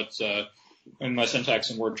fantastic, but, my syntax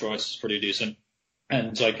and word choice is pretty decent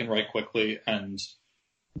and I can write quickly. And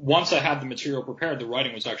once I had the material prepared, the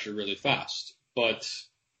writing was actually really fast, but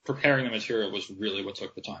preparing the material was really what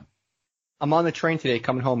took the time. I'm on the train today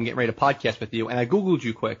coming home and getting ready to podcast with you, and I Googled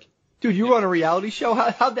you quick. Dude, you were on a reality show?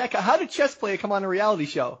 How did a chess player come on a reality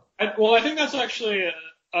show? I think that's actually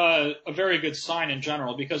a very good sign in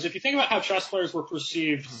general, because if you think about how chess players were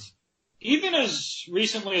perceived, even as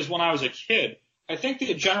recently as when I was a kid, I think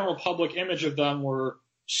the general public image of them were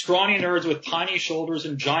scrawny nerds with tiny shoulders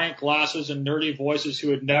and giant glasses and nerdy voices who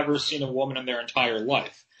had never seen a woman in their entire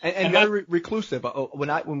life. And very reclusive.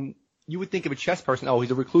 When you would think of a chess person, oh,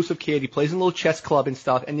 he's a reclusive kid, he plays in a little chess club and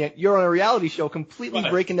stuff, and yet you're on a reality show completely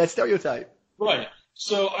breaking that stereotype. Right.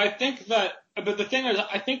 So I think that, but the thing is,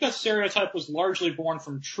 I think that stereotype was largely born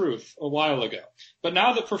from truth a while ago. But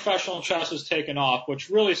now that professional chess has taken off, which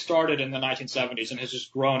really started in the 1970s and has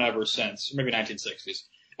just grown ever since, maybe 1960s,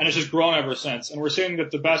 and it's just grown ever since, and we're seeing that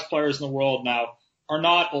the best players in the world now are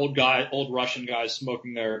not old Russian guys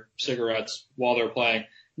smoking their cigarettes while they're playing.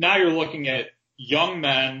 Now you're looking at young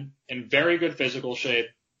men in very good physical shape,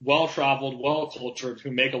 well-traveled, well-cultured, who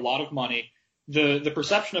make a lot of money. The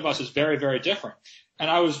perception of us is very, very different. And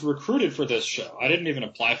I was recruited for this show. I didn't even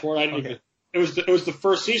apply for it. It was the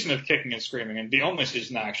first season of Kicking and Screaming, and the only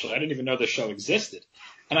season actually. I didn't even know this show existed.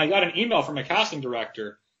 And I got an email from a casting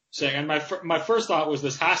director saying, and my first thought was,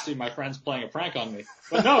 this has to be my friends playing a prank on me.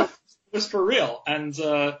 But no, it was for real. And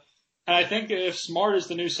I think if smart is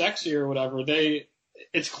the new sexy or whatever,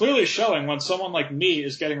 it's clearly showing when someone like me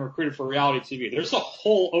is getting recruited for reality TV. There's a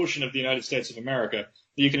whole ocean of the United States of America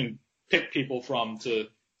that you can pick people from to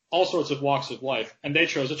all sorts of walks of life, and they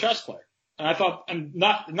chose a chess player. And I thought, and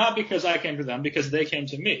not because I came to them, because they came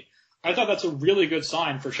to me. I thought that's a really good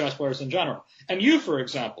sign for chess players in general. And you, for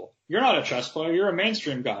example, you're not a chess player. You're a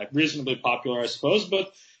mainstream guy, reasonably popular, I suppose.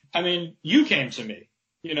 But I mean, you came to me.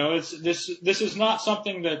 This is not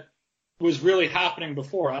something that was really happening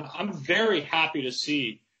before. I'm very happy to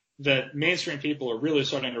see that mainstream people are really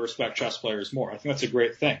starting to respect chess players more. I think that's a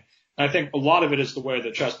great thing. And I think a lot of it is the way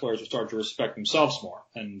that chess players are starting to respect themselves more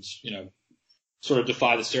and, sort of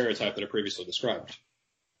defy the stereotype that I previously described.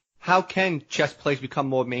 How can chess players become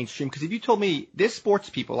more mainstream? Because if you told me there's sports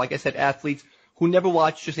people, like I said, athletes who never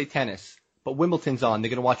watch, just say, tennis, but Wimbledon's on, they're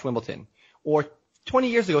going to watch Wimbledon. Or 20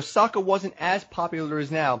 years ago, soccer wasn't as popular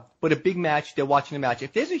as now, but a big match, they're watching the match.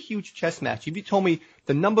 If there's a huge chess match, if you told me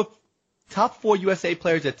the top 4 USA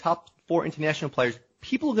players, the top 4 international players,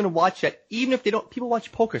 people are going to watch that, even if they don't. People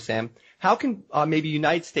watch poker, Sam. How can maybe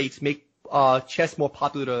United States make chess more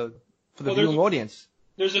popular for the viewing audience?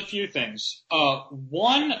 There's a few things.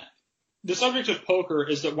 One, the subject of poker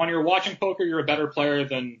is that when you're watching poker, you're a better player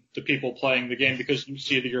than the people playing the game because you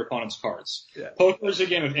see your opponent's cards. Yeah. Poker is a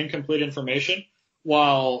game of incomplete information,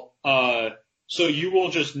 so you will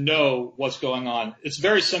just know what's going on. It's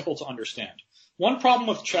very simple to understand. One problem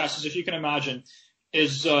with chess is, if you can imagine,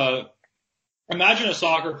 imagine a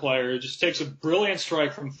soccer player who just takes a brilliant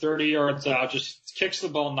strike from 30 yards out, just kicks the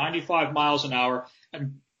ball 95 miles an hour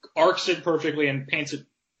and arcs it perfectly and paints it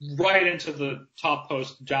right into the top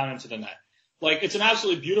post, down into the net. Like, it's an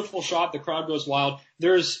absolutely beautiful shot. The crowd goes wild.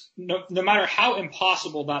 There's no matter how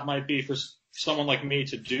impossible that might be for someone like me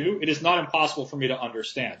to do, it is not impossible for me to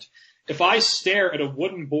understand. If I stare at a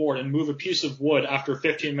wooden board and move a piece of wood after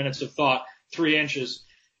 15 minutes of thought 3 inches,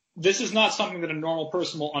 this is not something that a normal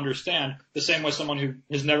person will understand the same way someone who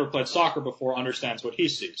has never played soccer before understands what he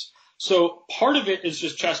sees. So part of it is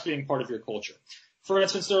just chess being part of your culture. For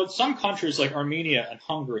instance, there are some countries like Armenia and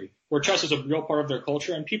Hungary where chess is a real part of their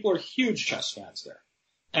culture, and people are huge chess fans there.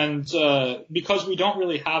 And because we don't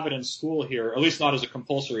really have it in school here, at least not as a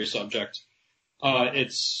compulsory subject,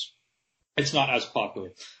 it's not as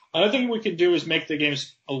popular. Another thing we can do is make the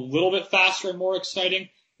games a little bit faster and more exciting.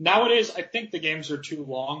 Nowadays, I think the games are too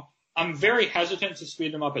long. I'm very hesitant to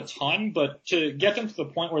speed them up a ton, but to get them to the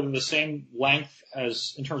point where they're the same length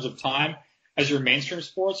as, in terms of time, as your mainstream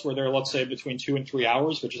sports, where they're, let's say, between 2 and 3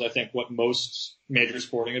 hours, which is, I think, what most major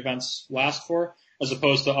sporting events last for, as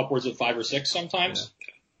opposed to upwards of 5 or 6 sometimes.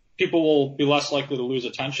 Yeah. People will be less likely to lose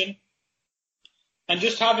attention. And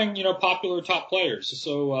just having, popular top players.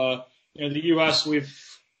 So, the U.S.,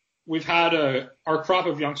 we've had our crop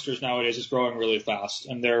of youngsters nowadays is growing really fast,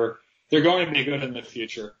 and they're going to be good in the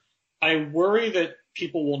future. I worry that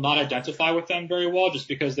people will not identify with them very well just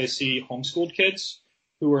because they see homeschooled kids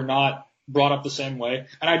who are not brought up the same way.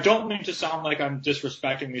 And I don't mean to sound like I'm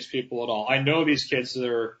disrespecting these people at all. I know these kids that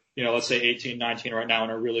are, let's say 18, 19 right now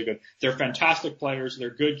and are really good. They're fantastic players.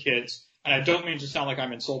 They're good kids. And I don't mean to sound like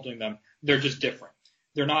I'm insulting them. They're just different.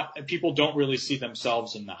 They're not, people don't really see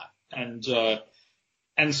themselves in that. And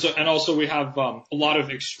also we have a lot of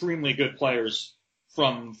extremely good players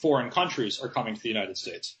from foreign countries are coming to the United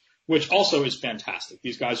States, which also is fantastic.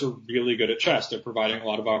 These guys are really good at chess. They're providing a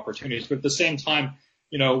lot of opportunities. But at the same time,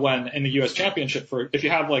 when in the U.S. championship, if you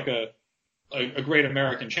have like a great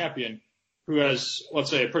American champion who has, let's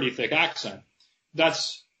say, a pretty thick accent, that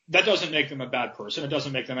doesn't make them a bad person. It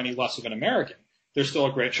doesn't make them any less of an American. They're still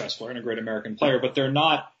a great chess player and a great American player, but they're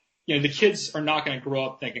not, the kids are not going to grow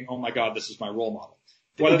up thinking, oh my God, this is my role model.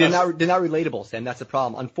 They're not relatable, Sam. That's the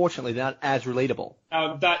problem. Unfortunately, they're not as relatable.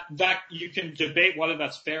 That you can debate whether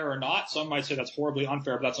that's fair or not. Some might say that's horribly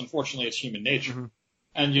unfair, but that's unfortunately it's human nature. Mm-hmm.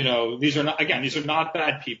 And these are not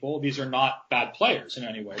bad people. These are not bad players in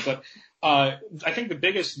any way. But I think the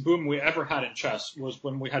biggest boom we ever had in chess was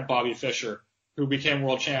when we had Bobby Fischer, who became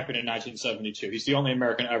world champion in 1972. He's the only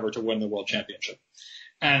American ever to win the world championship.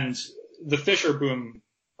 And the Fischer boom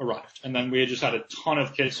arrived, and then we just had a ton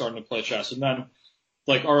of kids starting to play chess, and then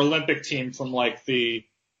like our Olympic team from like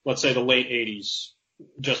let's say the late 80s,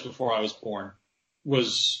 just before I was born,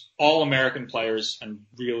 was all American players and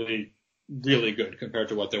really, really good compared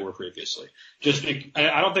to what they were previously.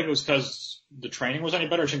 I don't think it was because the training was any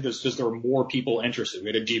better. I think it was because there were more people interested. We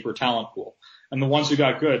had a deeper talent pool, and the ones who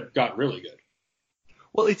got good got really good.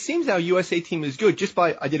 Well, it seems our USA team is good.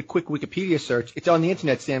 I did a quick Wikipedia search. It's on the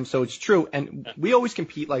internet, Sam, so it's true. And we always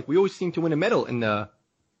compete, we always seem to win a medal in the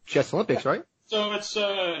chess Olympics, right? So it's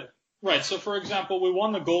right. So for example, we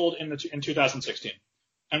won the gold in 2016,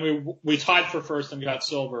 and we tied for first and got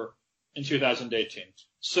silver in 2018.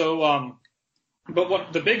 So, but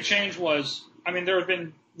what the big change was, there have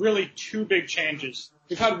been really 2 big changes.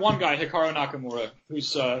 We've had one guy, Hikaru Nakamura,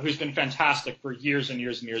 who's been fantastic for years and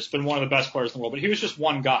years and years, been one of the best players in the world, but he was just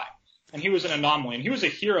one guy, and he was an anomaly, and he was a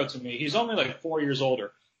hero to me. He's only like 4 years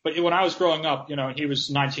older. But when I was growing up, he was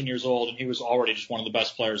 19 years old, and he was already just one of the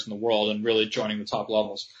best players in the world and really joining the top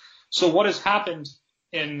levels. So what has happened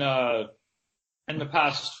in the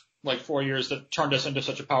past 4 years that turned us into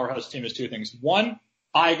such a powerhouse team is 2 things. One,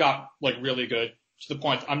 I got really good to the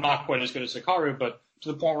point I'm not quite as good as Hikaru, but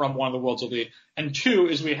to the point where I'm one of the world's elite. And 2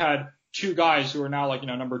 is we had 2 guys who are now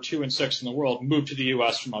number 2 and 6 in the world move to the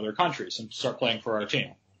U.S. from other countries and start playing for our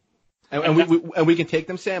team. And we can take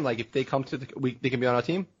them, Sam. If they come they can be on our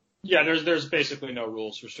team. Yeah, there's basically no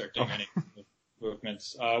rules restricting any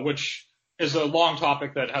movements, which is a long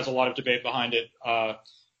topic that has a lot of debate behind it.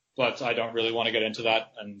 But I don't really want to get into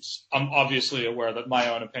that. And I'm obviously aware that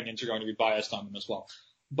my own opinions are going to be biased on them as well.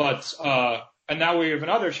 But, and now we have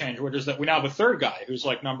another change, which is that we now have a third guy who's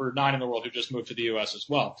like number 9 in the world who just moved to the U.S. as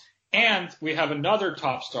well. And we have another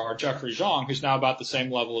top star, Jeffrey Zhang, who's now about the same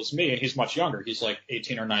level as me, and he's much younger. He's like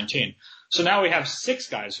 18 or 19. So now we have 6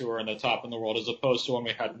 guys who are in the top in the world as opposed to when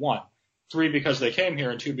we had 1. 3 because they came here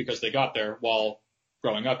and 2 because they got there while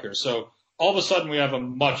growing up here. So all of a sudden we have a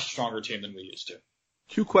much stronger team than we used to.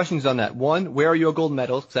 2 questions on that. 1, where are your gold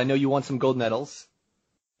medals? Because I know you won some gold medals.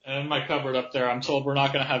 In my cupboard up there. I'm told we're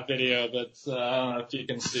not going to have video, but I don't know if you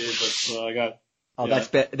can see, but I got... Oh, yeah.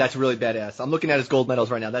 That's really badass. I'm looking at his gold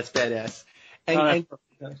medals right now. That's badass. And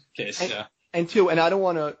 2, and I don't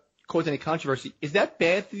want to cause any controversy. Is that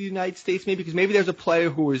bad for the United States maybe? Because maybe there's a player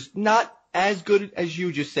who is not as good as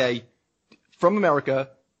you just say from America,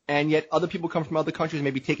 and yet other people come from other countries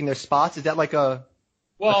maybe taking their spots. Is that like a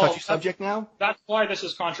touchy subject now? That's why this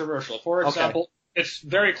is controversial. For example, It's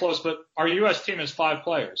very close, but our U.S. team is 5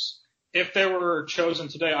 players. If they were chosen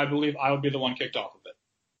today, I believe I would be the one kicked off of it.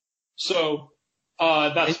 So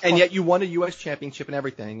and yet you won a U.S. championship and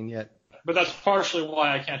everything, and yet. But that's partially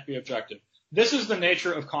why I can't be objective. This is the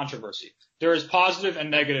nature of controversy. There is positive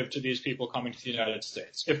and negative to these people coming to the United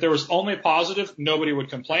States. If there was only positive, nobody would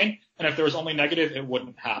complain, and if there was only negative, it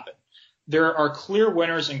wouldn't happen. There are clear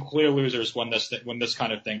winners and clear losers when this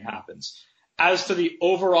kind of thing happens. As to the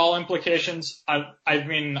overall implications, I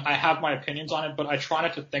mean, I have my opinions on it, but I try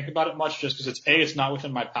not to think about it much just because it's not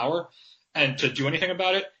within my power and to do anything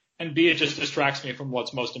about it, and B, it just distracts me from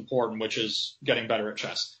what's most important, which is getting better at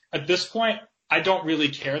chess. At this point, I don't really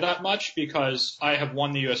care that much because I have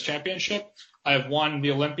won the U.S. championship. I have won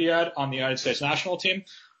the Olympiad on the United States national team.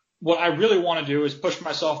 What I really want to do is push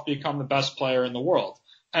myself to become the best player in the world.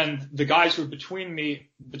 And the guys who are between me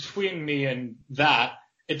and that,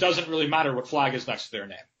 it doesn't really matter what flag is next to their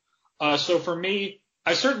name. So for me,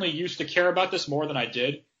 I certainly used to care about this more than I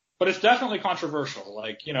did, but it's definitely controversial.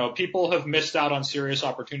 Like, you know, people have missed out on serious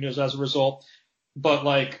opportunities as a result. But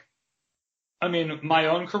like, I mean, my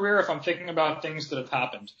own career, if I'm thinking about things that have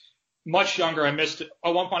happened, much younger, I missed it.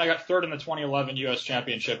 At one point, I got 3rd in the 2011 U.S.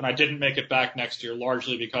 championship, and I didn't make it back next year,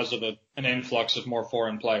 largely because of an influx of more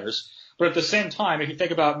foreign players. But at the same time, if you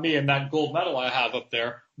think about me and that gold medal I have up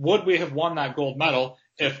there, would we have won that gold medal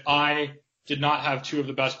if I did not have 2 of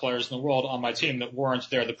the best players in the world on my team that weren't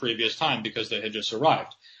there the previous time because they had just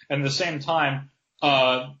arrived? And at the same time,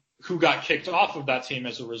 who got kicked off of that team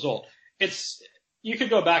as a result? You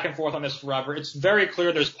could go back and forth on this forever. It's very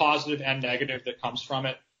clear there's positive and negative that comes from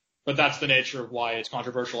it, but that's the nature of why it's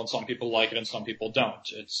controversial, and some people like it and some people don't.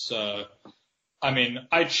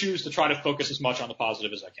 I choose to try to focus as much on the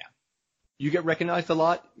positive as I can. You get recognized a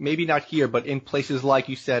lot? Maybe not here, but in places like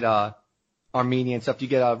you said, Armenia and stuff. Do you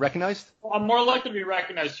get recognized? Well, I'm more likely to be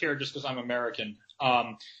recognized here just because I'm American.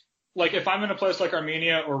 Like if I'm in a place like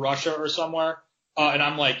Armenia or Russia or somewhere, and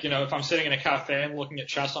I'm like, you know, if I'm sitting in a cafe and looking at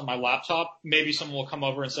chess on my laptop, maybe someone will come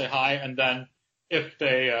over and say hi, and then if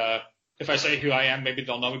I say who I am, maybe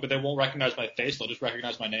they'll know me, but they won't recognize my face. They'll just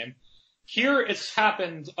recognize my name. Here, it's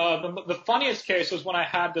happened. The funniest case was when I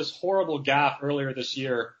had this horrible gaffe earlier this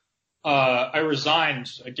year. I resigned.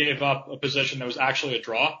 I gave up a position that was actually a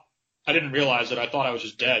draw. I didn't realize it. I thought I was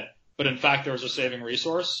just dead. But in fact, there was a saving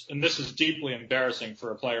resource. And this is deeply embarrassing for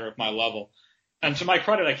a player of my level. And to my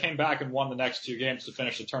credit, I came back and won the next 2 games to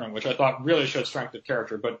finish the tournament, which I thought really showed strength of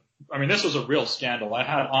character. But, I mean, this was a real scandal. I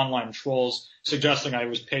had online trolls suggesting I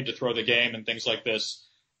was paid to throw the game and things like this.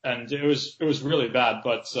 And it was really bad.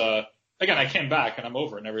 But, again, I came back and I'm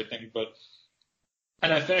over it and everything.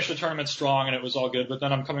 And I finished the tournament strong and it was all good. But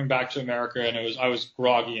then I'm coming back to America and I was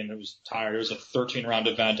groggy and it was tired. It was a 13-round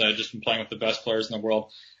event. I had just been playing with the best players in the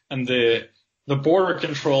world. And the border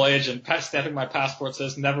control agent stamping my passport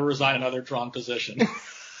says never resign another drawn position.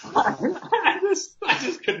 I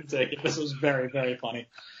just couldn't take it. This was very, very funny.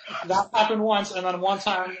 That happened once. And then one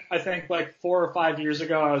time, I think like 4 or 5 years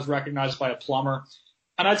ago, I was recognized by a plumber.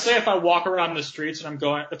 And I'd say if I walk around the streets and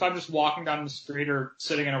if I'm just walking down the street or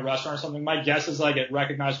sitting in a restaurant or something, my guess is I get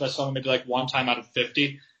recognized by someone maybe like 1 time out of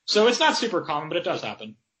 50. So it's not super common, but it does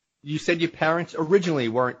happen. You said your parents originally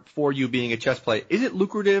weren't for you being a chess player. Is it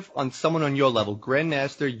lucrative on someone on your level,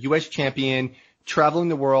 Grandmaster, U.S. champion, traveling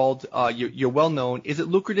the world, you're well known? Is it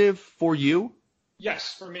lucrative for you?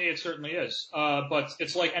 Yes, for me it certainly is. But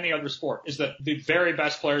it's like any other sport, is that the very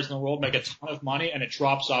best players in the world make a ton of money and it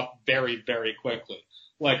drops off very, very quickly.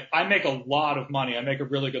 Like, I make a lot of money. I make a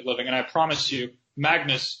really good living. And I promise you,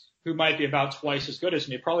 Magnus, who might be about twice as good as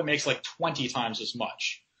me, probably makes like 20 times as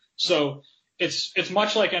much. So it's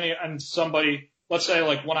much like somebody let's say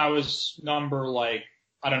like when I was number like,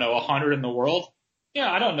 I don't know, 100 in the world.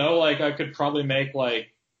 Yeah, I don't know. Like I could probably make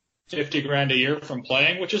like 50 grand a year from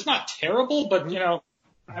playing, which is not terrible, but you know,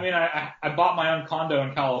 I mean, I bought my own condo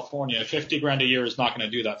in California. 50 grand a year is not going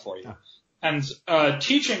to do that for you. And,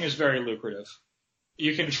 teaching is very lucrative.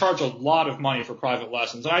 You can charge a lot of money for private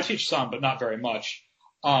lessons. And I teach some, but not very much.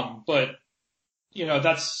 But, you know,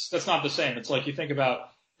 that's not the same. It's like you think about,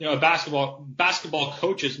 you know, basketball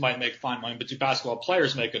coaches might make fine money, but do basketball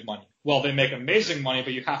players make good money? Well, they make amazing money,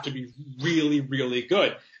 but you have to be really, really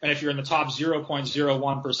good. And if you're in the top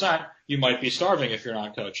 0.01%, you might be starving if you're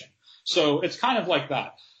not coaching. So it's kind of like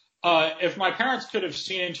that. If my parents could have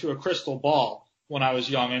seen into a crystal ball when I was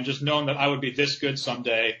young and just known that I would be this good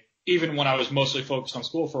someday, even when I was mostly focused on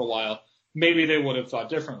school for a while, maybe they would have thought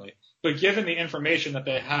differently. But given the information that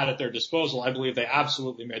they had at their disposal, I believe they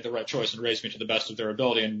absolutely made the right choice and raised me to the best of their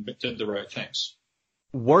ability and did the right things.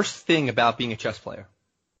 Worst thing about being a chess player?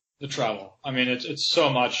 The travel. I mean, it's so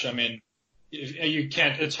much. I mean, you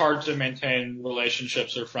can't, it's hard to maintain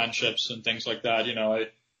relationships or friendships and things like that. You know,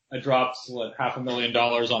 I dropped like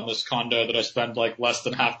 $500,000 on this condo that I spend like less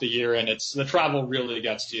than half the year in. The travel really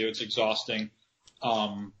gets to you. It's exhausting.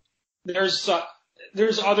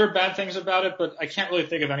 There's other bad things about it, but I can't really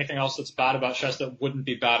think of anything else that's bad about chess that wouldn't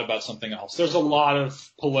be bad about something else. There's a lot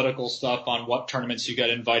of political stuff on what tournaments you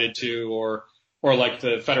get invited to or like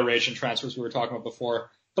the federation transfers we were talking about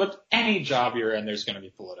before. But any job you're in, there's going to be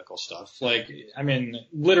political stuff. Like, I mean,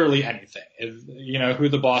 literally anything. If, you know, who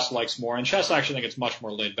the boss likes more. In chess, I actually think it's much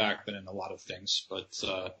more laid back than in a lot of things. But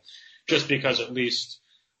just because at least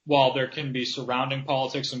while there can be surrounding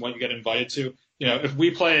politics and what you get invited to, you know, if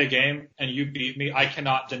we play a game and you beat me, I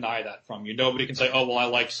cannot deny that from you. Nobody can say, oh, well, I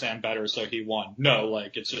like Sam better, so he won. No,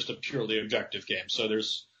 like, it's just a purely objective game. So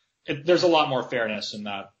there's a lot more fairness in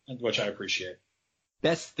that, which I appreciate.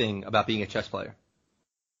 Best thing about being a chess player?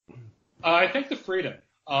 I think the freedom.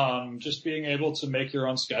 Just being able to make your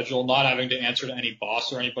own schedule, not having to answer to any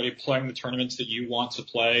boss or anybody, playing the tournaments that you want to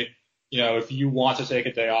play. You know, if you want to take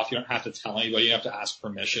a day off, you don't have to tell anybody. You have to ask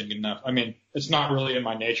permission. I mean, it's not really in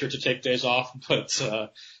my nature to take days off, but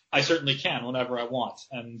I certainly can whenever I want.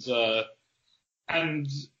 And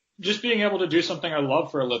just being able to do something I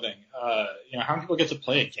love for a living. You know, how many people get to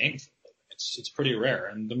play a game for a living? It's pretty rare,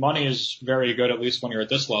 and the money is very good, at least when you're at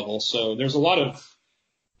this level. So there's a lot of.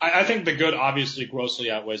 I think the good obviously grossly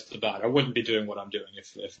outweighs the bad. I wouldn't be doing what I'm doing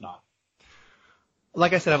if not.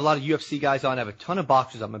 Like I said, I have a lot of UFC guys on. I have a ton of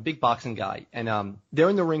boxers. I'm a big boxing guy. And they're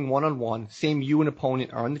in the ring one-on-one. Same you and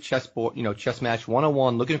opponent are on the chessboard, you know, chess match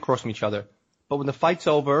one-on-one, looking across from each other. But when the fight's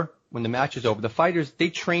over, when the match is over, the fighters, they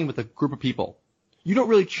train with a group of people. You don't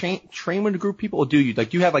really train with a group of people, or do you? Like,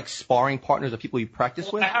 do you have, like, sparring partners of people you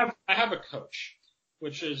practice with? I have a coach,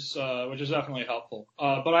 which is definitely helpful.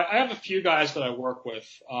 But I have a few guys that I work with.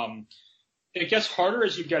 It gets harder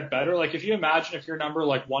as you get better. Like, if you imagine if you're number,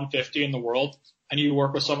 like, 150 in the world, and you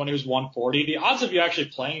work with someone who's 140, the odds of you actually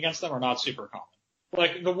playing against them are not super common.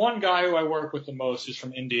 Like, the one guy who I work with the most is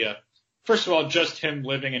from India. First of all, just him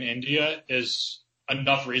living in India is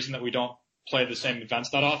enough reason that we don't play the same events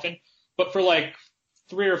that often. But for like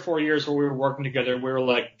 3 or 4 years where we were working together, we were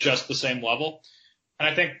like just the same level. And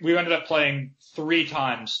I think we ended up playing 3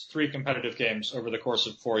 competitive games over the course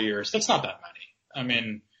of 4 years. That's not that many. I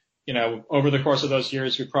mean, you know, over the course of those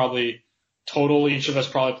years, we probably each of us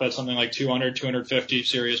probably played something like 200, 250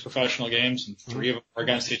 serious professional games, and 3 of them are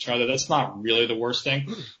against each other. That's not really the worst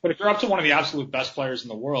thing. But if you're up to one of the absolute best players in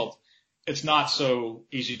the world, it's not so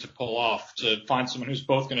easy to pull off, to find someone who's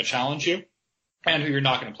both going to challenge you and who you're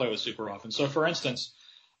not going to play with super often. So, for instance,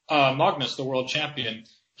 Magnus, the world champion,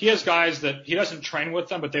 he has guys that he doesn't train with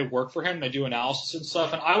them, but they work for him. They do analysis and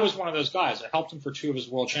stuff. And I was one of those guys. I helped him for 2 of his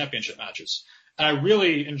world championship matches. And I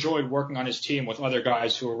really enjoyed working on his team with other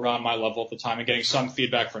guys who were around my level at the time and getting some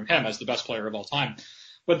feedback from him as the best player of all time.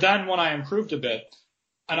 But then when I improved a bit,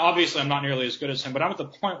 and obviously I'm not nearly as good as him, but I'm at the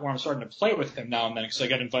point where I'm starting to play with him now and then because I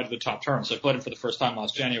get invited to the top tournaments. I played him for the first time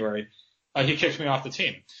last January. He kicked me off the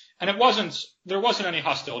team. And there wasn't any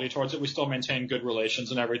hostility towards it. We still maintain good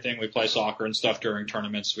relations and everything. We play soccer and stuff during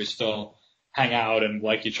tournaments. We still hang out and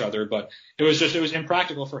like each other, but it was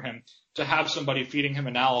impractical for him to have somebody feeding him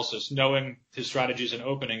analysis, knowing his strategies and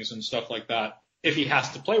openings and stuff like that, if he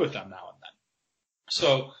has to play with them now and then.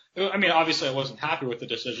 So, I mean, obviously I wasn't happy with the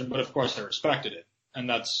decision, but of course I respected it. And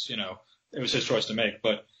that's, you know, it was his choice to make.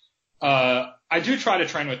 But I do try to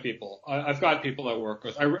train with people. I've got people I work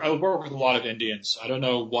with. I work with a lot of Indians. I don't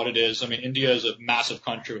know what it is. I mean, India is a massive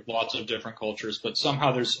country with lots of different cultures, but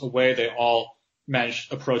somehow there's a way they all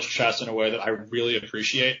approach chess in a way that I really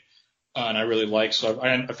appreciate and I really like. So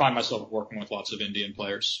I find myself working with lots of Indian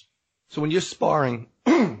players. So when you're sparring,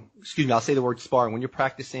 excuse me, I'll say the word sparring. When you're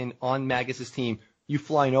practicing on Magus's team, you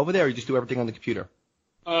flying over there, or you just do everything on the computer?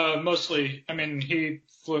 Mostly. I mean, he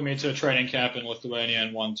flew me to a training camp in Lithuania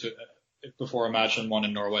and before a match and one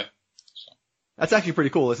in Norway. So. That's actually pretty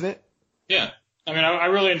cool, isn't it? Yeah. I mean, I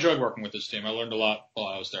really enjoyed working with this team. I learned a lot while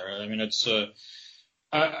I was there. I mean, there's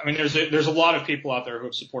a lot of people out there who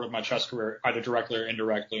have supported my chess career either directly or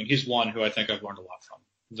indirectly, and he's one who I think I've learned a lot from.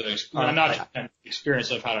 The experience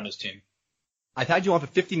I've had on his team. I've had you on for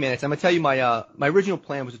 50 minutes. I'm gonna tell you my original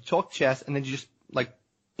plan was to talk chess and then just like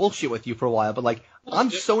bullshit with you for a while. But like, I'm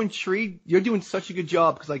so intrigued. You're doing such a good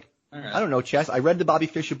job because like, right. I don't know chess. I read the Bobby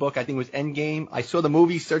Fischer book. I think it was Endgame. I saw the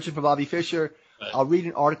movie Searching for Bobby Fischer. Right. I'll read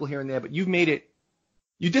an article here and there, but you've made it.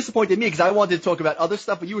 You disappointed me because I wanted to talk about other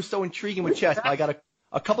stuff, but you were so intriguing with chess. I got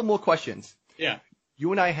a couple more questions. Yeah.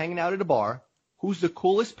 You and I hanging out at a bar. Who's the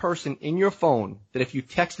coolest person in your phone that if you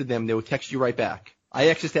texted them, they would text you right back? I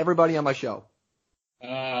ask this to everybody on my show.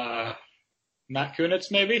 Matt Kunitz,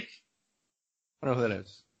 maybe? I don't know who that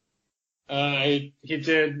is. He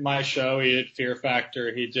did my show. He did Fear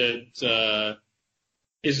Factor. He did,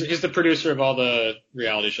 he's the producer of all the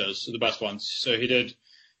reality shows, the best ones. So he did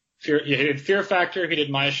Fear Factor. He did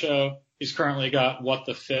my show. He's currently got What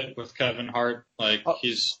the Fit with Kevin Hart. Like, I'm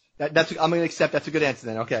going to accept that's a good answer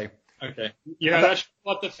then. Okay. Okay. You know that show,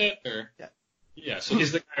 What the Fit? Or? Yeah. Yeah, so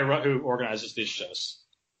he's the guy who organizes these shows.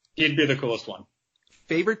 He'd be the coolest one.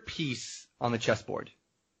 Favorite piece on the chessboard?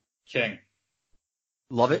 King.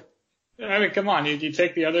 Love it? I mean, come on. You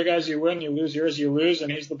take the other guys, you win. You lose yours, you lose.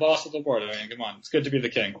 And he's the boss of the board. I mean, come on. It's good to be the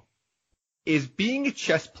king. Is being a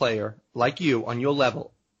chess player like you on your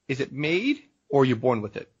level, is it made or you're born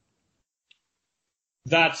with it?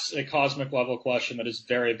 That's a cosmic level question that is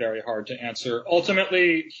very, very hard to answer.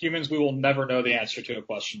 Ultimately, humans, we will never know the answer to a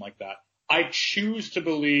question like that. I choose to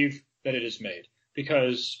believe that it is made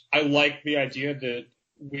because I like the idea that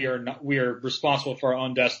we are responsible for our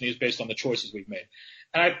own destinies based on the choices we've made.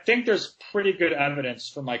 And I think there's pretty good evidence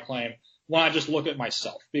for my claim when I just look at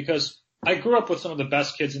myself because I grew up with some of the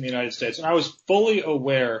best kids in the United States and I was fully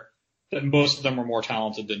aware that most of them were more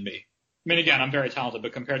talented than me. I mean, again, I'm very talented,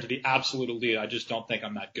 but compared to the absolute elite, I just don't think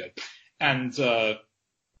I'm that good. And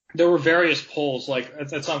there were various polls. Like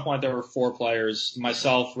at some point, there were 4 players: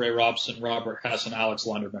 myself, Ray Robson, Robert Hess, and Alex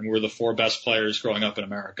Lenderman. We were the 4 best players growing up in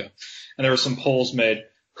America. And there were some polls made: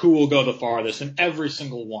 who will go the farthest? And every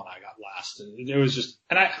single one, I got last. It was just,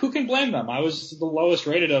 and who can blame them? I was the lowest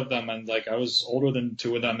rated of them, and like I was older than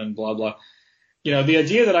 2 of them, and blah blah. You know, the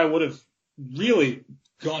idea that I would have really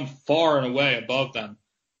gone far and away above them,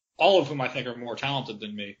 all of whom I think are more talented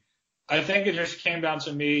than me. I think it just came down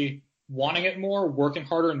to me wanting it more, working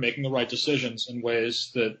harder, and making the right decisions in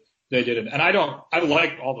ways that they didn't. And I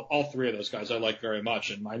like all 3 of those guys I like very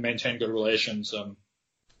much, and I maintain good relations.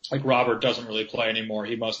 Like Robert doesn't really play anymore.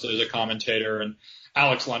 He mostly is a commentator, and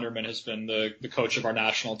Alex Lenderman has been the coach of our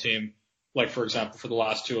national team, like, for example, for the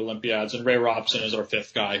last 2 Olympiads, and Ray Robson is our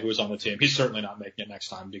 5th guy who is on the team. He's certainly not making it next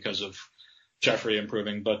time because of Jeffrey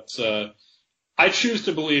improving, but I choose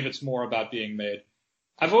to believe it's more about being made.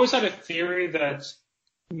 I've always had a theory that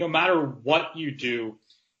no matter what you do,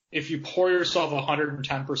 if you pour yourself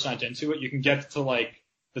 110% into it, you can get to like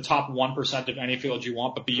the top 1% of any field you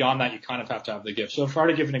want, but beyond that, you kind of have to have the gift. So if I were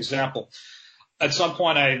to give an example, at some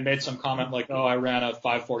point I made some comment like, oh, I ran a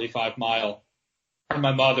 5:45 mile. And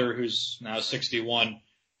my mother, who's now 61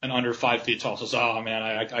 and under 5 feet tall, says, oh man,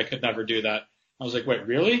 I could never do that. I was like, wait,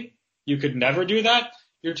 really? You could never do that?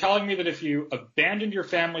 You're telling me that if you abandoned your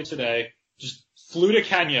family today, just flew to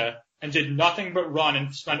Kenya and did nothing but run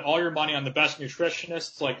and spent all your money on the best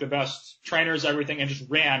nutritionists, like the best trainers, everything, and just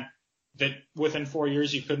ran, that within 4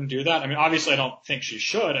 years you couldn't do that? I mean, obviously I don't think she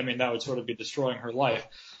should. I mean, that would sort of be destroying her life.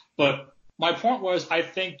 But my point was, I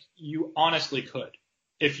think you honestly could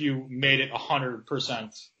if you made it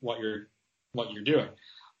 100% what you're doing.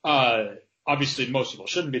 Obviously, most people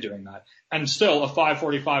shouldn't be doing that. And still, a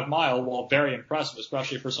 5:45 mile, while very impressive,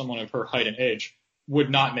 especially for someone of her height and age, would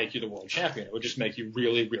not make you the world champion. It would just make you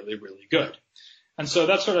really, really, really good. And so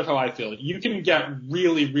that's sort of how I feel. You can get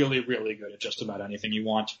really, really, really good at just about anything you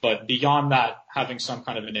want, but beyond that, having some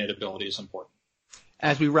kind of innate ability is important.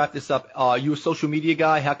 As we wrap this up, are you a social media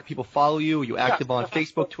guy? How can people follow you? Are you active on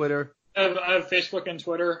Facebook, Twitter? I have Facebook and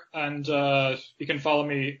Twitter, and you can follow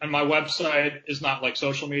me. And my website is not like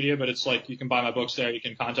social media, but it's like you can buy my books there. You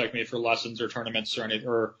can contact me for lessons or tournaments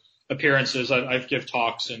or appearances. I give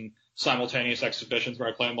talks and simultaneous exhibitions where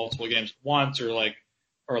I play multiple games at once, or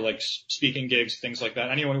like speaking gigs, things like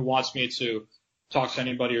that. Anyone who wants me to talk to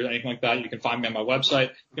anybody or anything like that, you can find me on my website.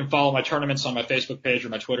 You can follow my tournaments on my Facebook page or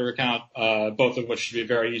my Twitter account, both of which should be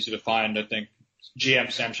very easy to find. I think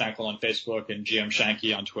GM Sam Shankland on Facebook and GM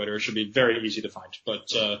Shanky on Twitter. It should be very easy to find.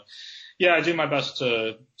 But yeah, I do my best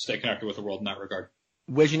to stay connected with the world in that regard.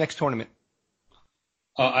 Where's your next tournament?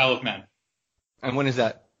 Isle of Man. And when is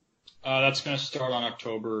that? That's going to start on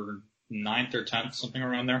October 9th or 10th, something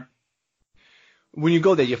around there. When you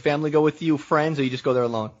go there, your family go with you, friends, or you just go there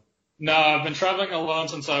alone? No, I've been traveling alone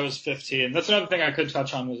since I was 15. That's another thing I could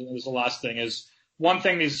touch on was the last thing is one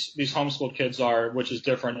thing these homeschooled kids are, which is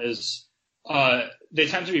different, is they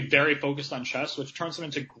tend to be very focused on chess, which turns them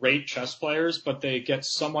into great chess players, but they get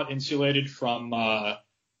somewhat insulated from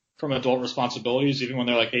adult responsibilities, even when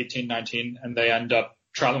they're like 18, 19, and they end up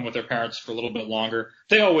traveling with their parents for a little bit longer.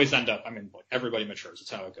 They always end up, everybody matures.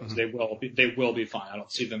 It's how it goes. Mm-hmm. They will be fine. I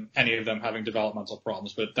don't see any of them having developmental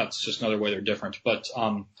problems, but that's just another way they're different. But,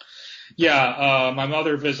 my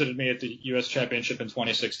mother visited me at the U.S. Championship in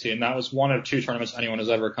 2016. That was one of 2 tournaments anyone has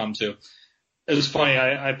ever come to. It was funny.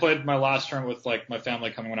 I played my last tournament with like my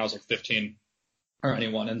family coming when I was like 15 or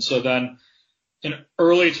anyone. And so then in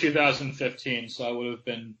early 2015, so I would have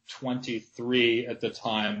been 23 at the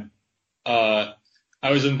time, I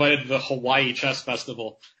was invited to the Hawaii Chess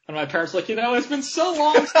Festival, and my parents were like, it's been so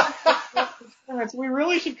long since we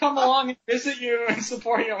really should come along and visit you and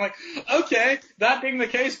support you. I'm like, okay, that being the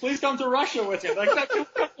case, please come to Russia with you. Like, come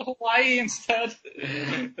to Hawaii instead.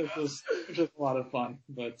 It was just a lot of fun.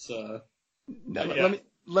 But yeah.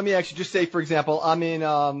 Let me actually just say, for example, I'm in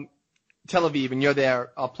Tel Aviv, and you're there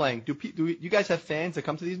playing. Do you guys have fans that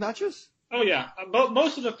come to these matches? Oh yeah,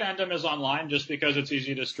 most of the fandom is online just because it's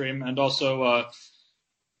easy to stream, and also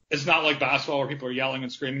it's not like basketball where people are yelling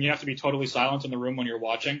and screaming. You have to be totally silent in the room when you're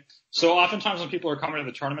watching. So oftentimes when people are coming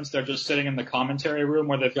to the tournaments, they're just sitting in the commentary room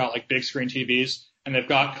where they've got like big screen TVs and they've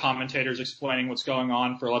got commentators explaining what's going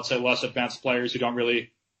on for, let's say, less advanced players who don't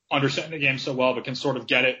really understand the game so well but can sort of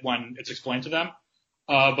get it when it's explained to them.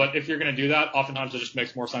 But if you're going to do that, oftentimes it just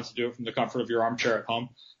makes more sense to do it from the comfort of your armchair at home.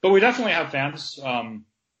 But we definitely have fans.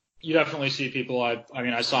 You definitely see people.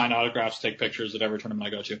 I sign autographs, take pictures at every tournament I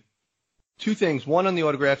go to. 2 things. 1, on the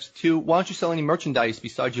autographs. 2, why don't you sell any merchandise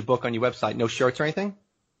besides your book on your website? No shirts or anything?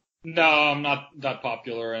 No, I'm not that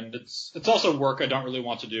popular, and it's also work I don't really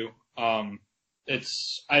want to do. I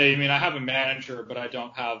have a manager, but I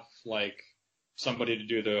don't have like somebody to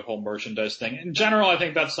do the whole merchandise thing. In general, I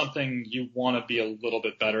think that's something you want to be a little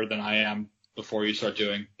bit better than I am before you start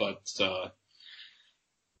doing. But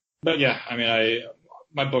yeah,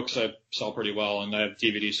 my books I sell pretty well, and I have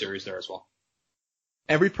DVD series there as well.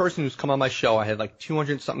 Every person who's come on my show, I had like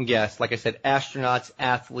 200 something guests. Like I said, astronauts,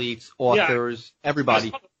 athletes, authors,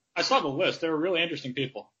 everybody. I saw the list. They were really interesting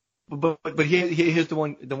people. But here's the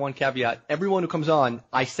one caveat. Everyone who comes on,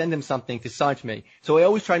 I send them something to sign for me. So I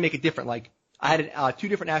always try to make it different. Like I had 2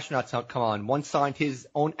 different astronauts come on. One signed his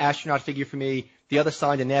own astronaut figure for me. The other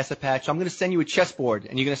signed a NASA patch. So I'm going to send you a chessboard,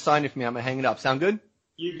 and you're going to sign it for me. I'm going to hang it up. Sound good?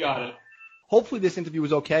 You got it. Hopefully this interview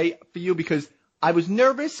was okay for you because I was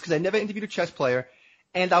nervous because I never interviewed a chess player.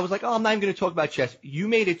 And I was like, I'm not even going to talk about chess. You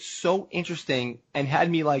made it so interesting and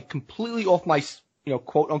had me like completely off my,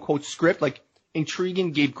 quote unquote script, like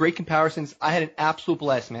intriguing, gave great comparisons. I had an absolute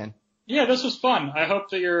blast, man. Yeah, this was fun. I hope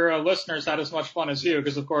that your listeners had as much fun as you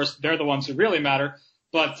because, of course, they're the ones who really matter.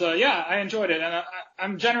 But, I enjoyed it. And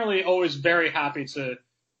I'm generally always very happy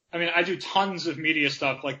I do tons of media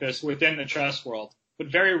stuff like this within the chess world, but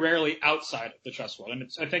very rarely outside of the chess world.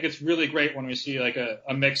 And I think it's really great when we see like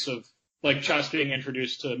a mix of like chess being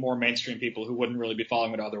introduced to more mainstream people who wouldn't really be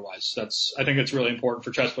following it otherwise. I think it's really important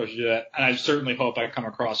for chess players to do that, and I certainly hope I come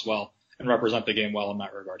across well and represent the game well in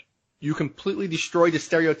that regard. You completely destroyed the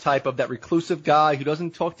stereotype of that reclusive guy who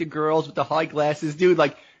doesn't talk to girls with the high glasses, dude.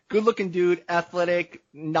 Like, good-looking dude, athletic,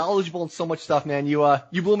 knowledgeable, and so much stuff, man. You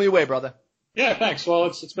blew me away, brother. Yeah, thanks. Well,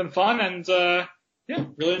 it's been fun, and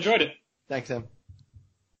really enjoyed it. Thanks, Sam.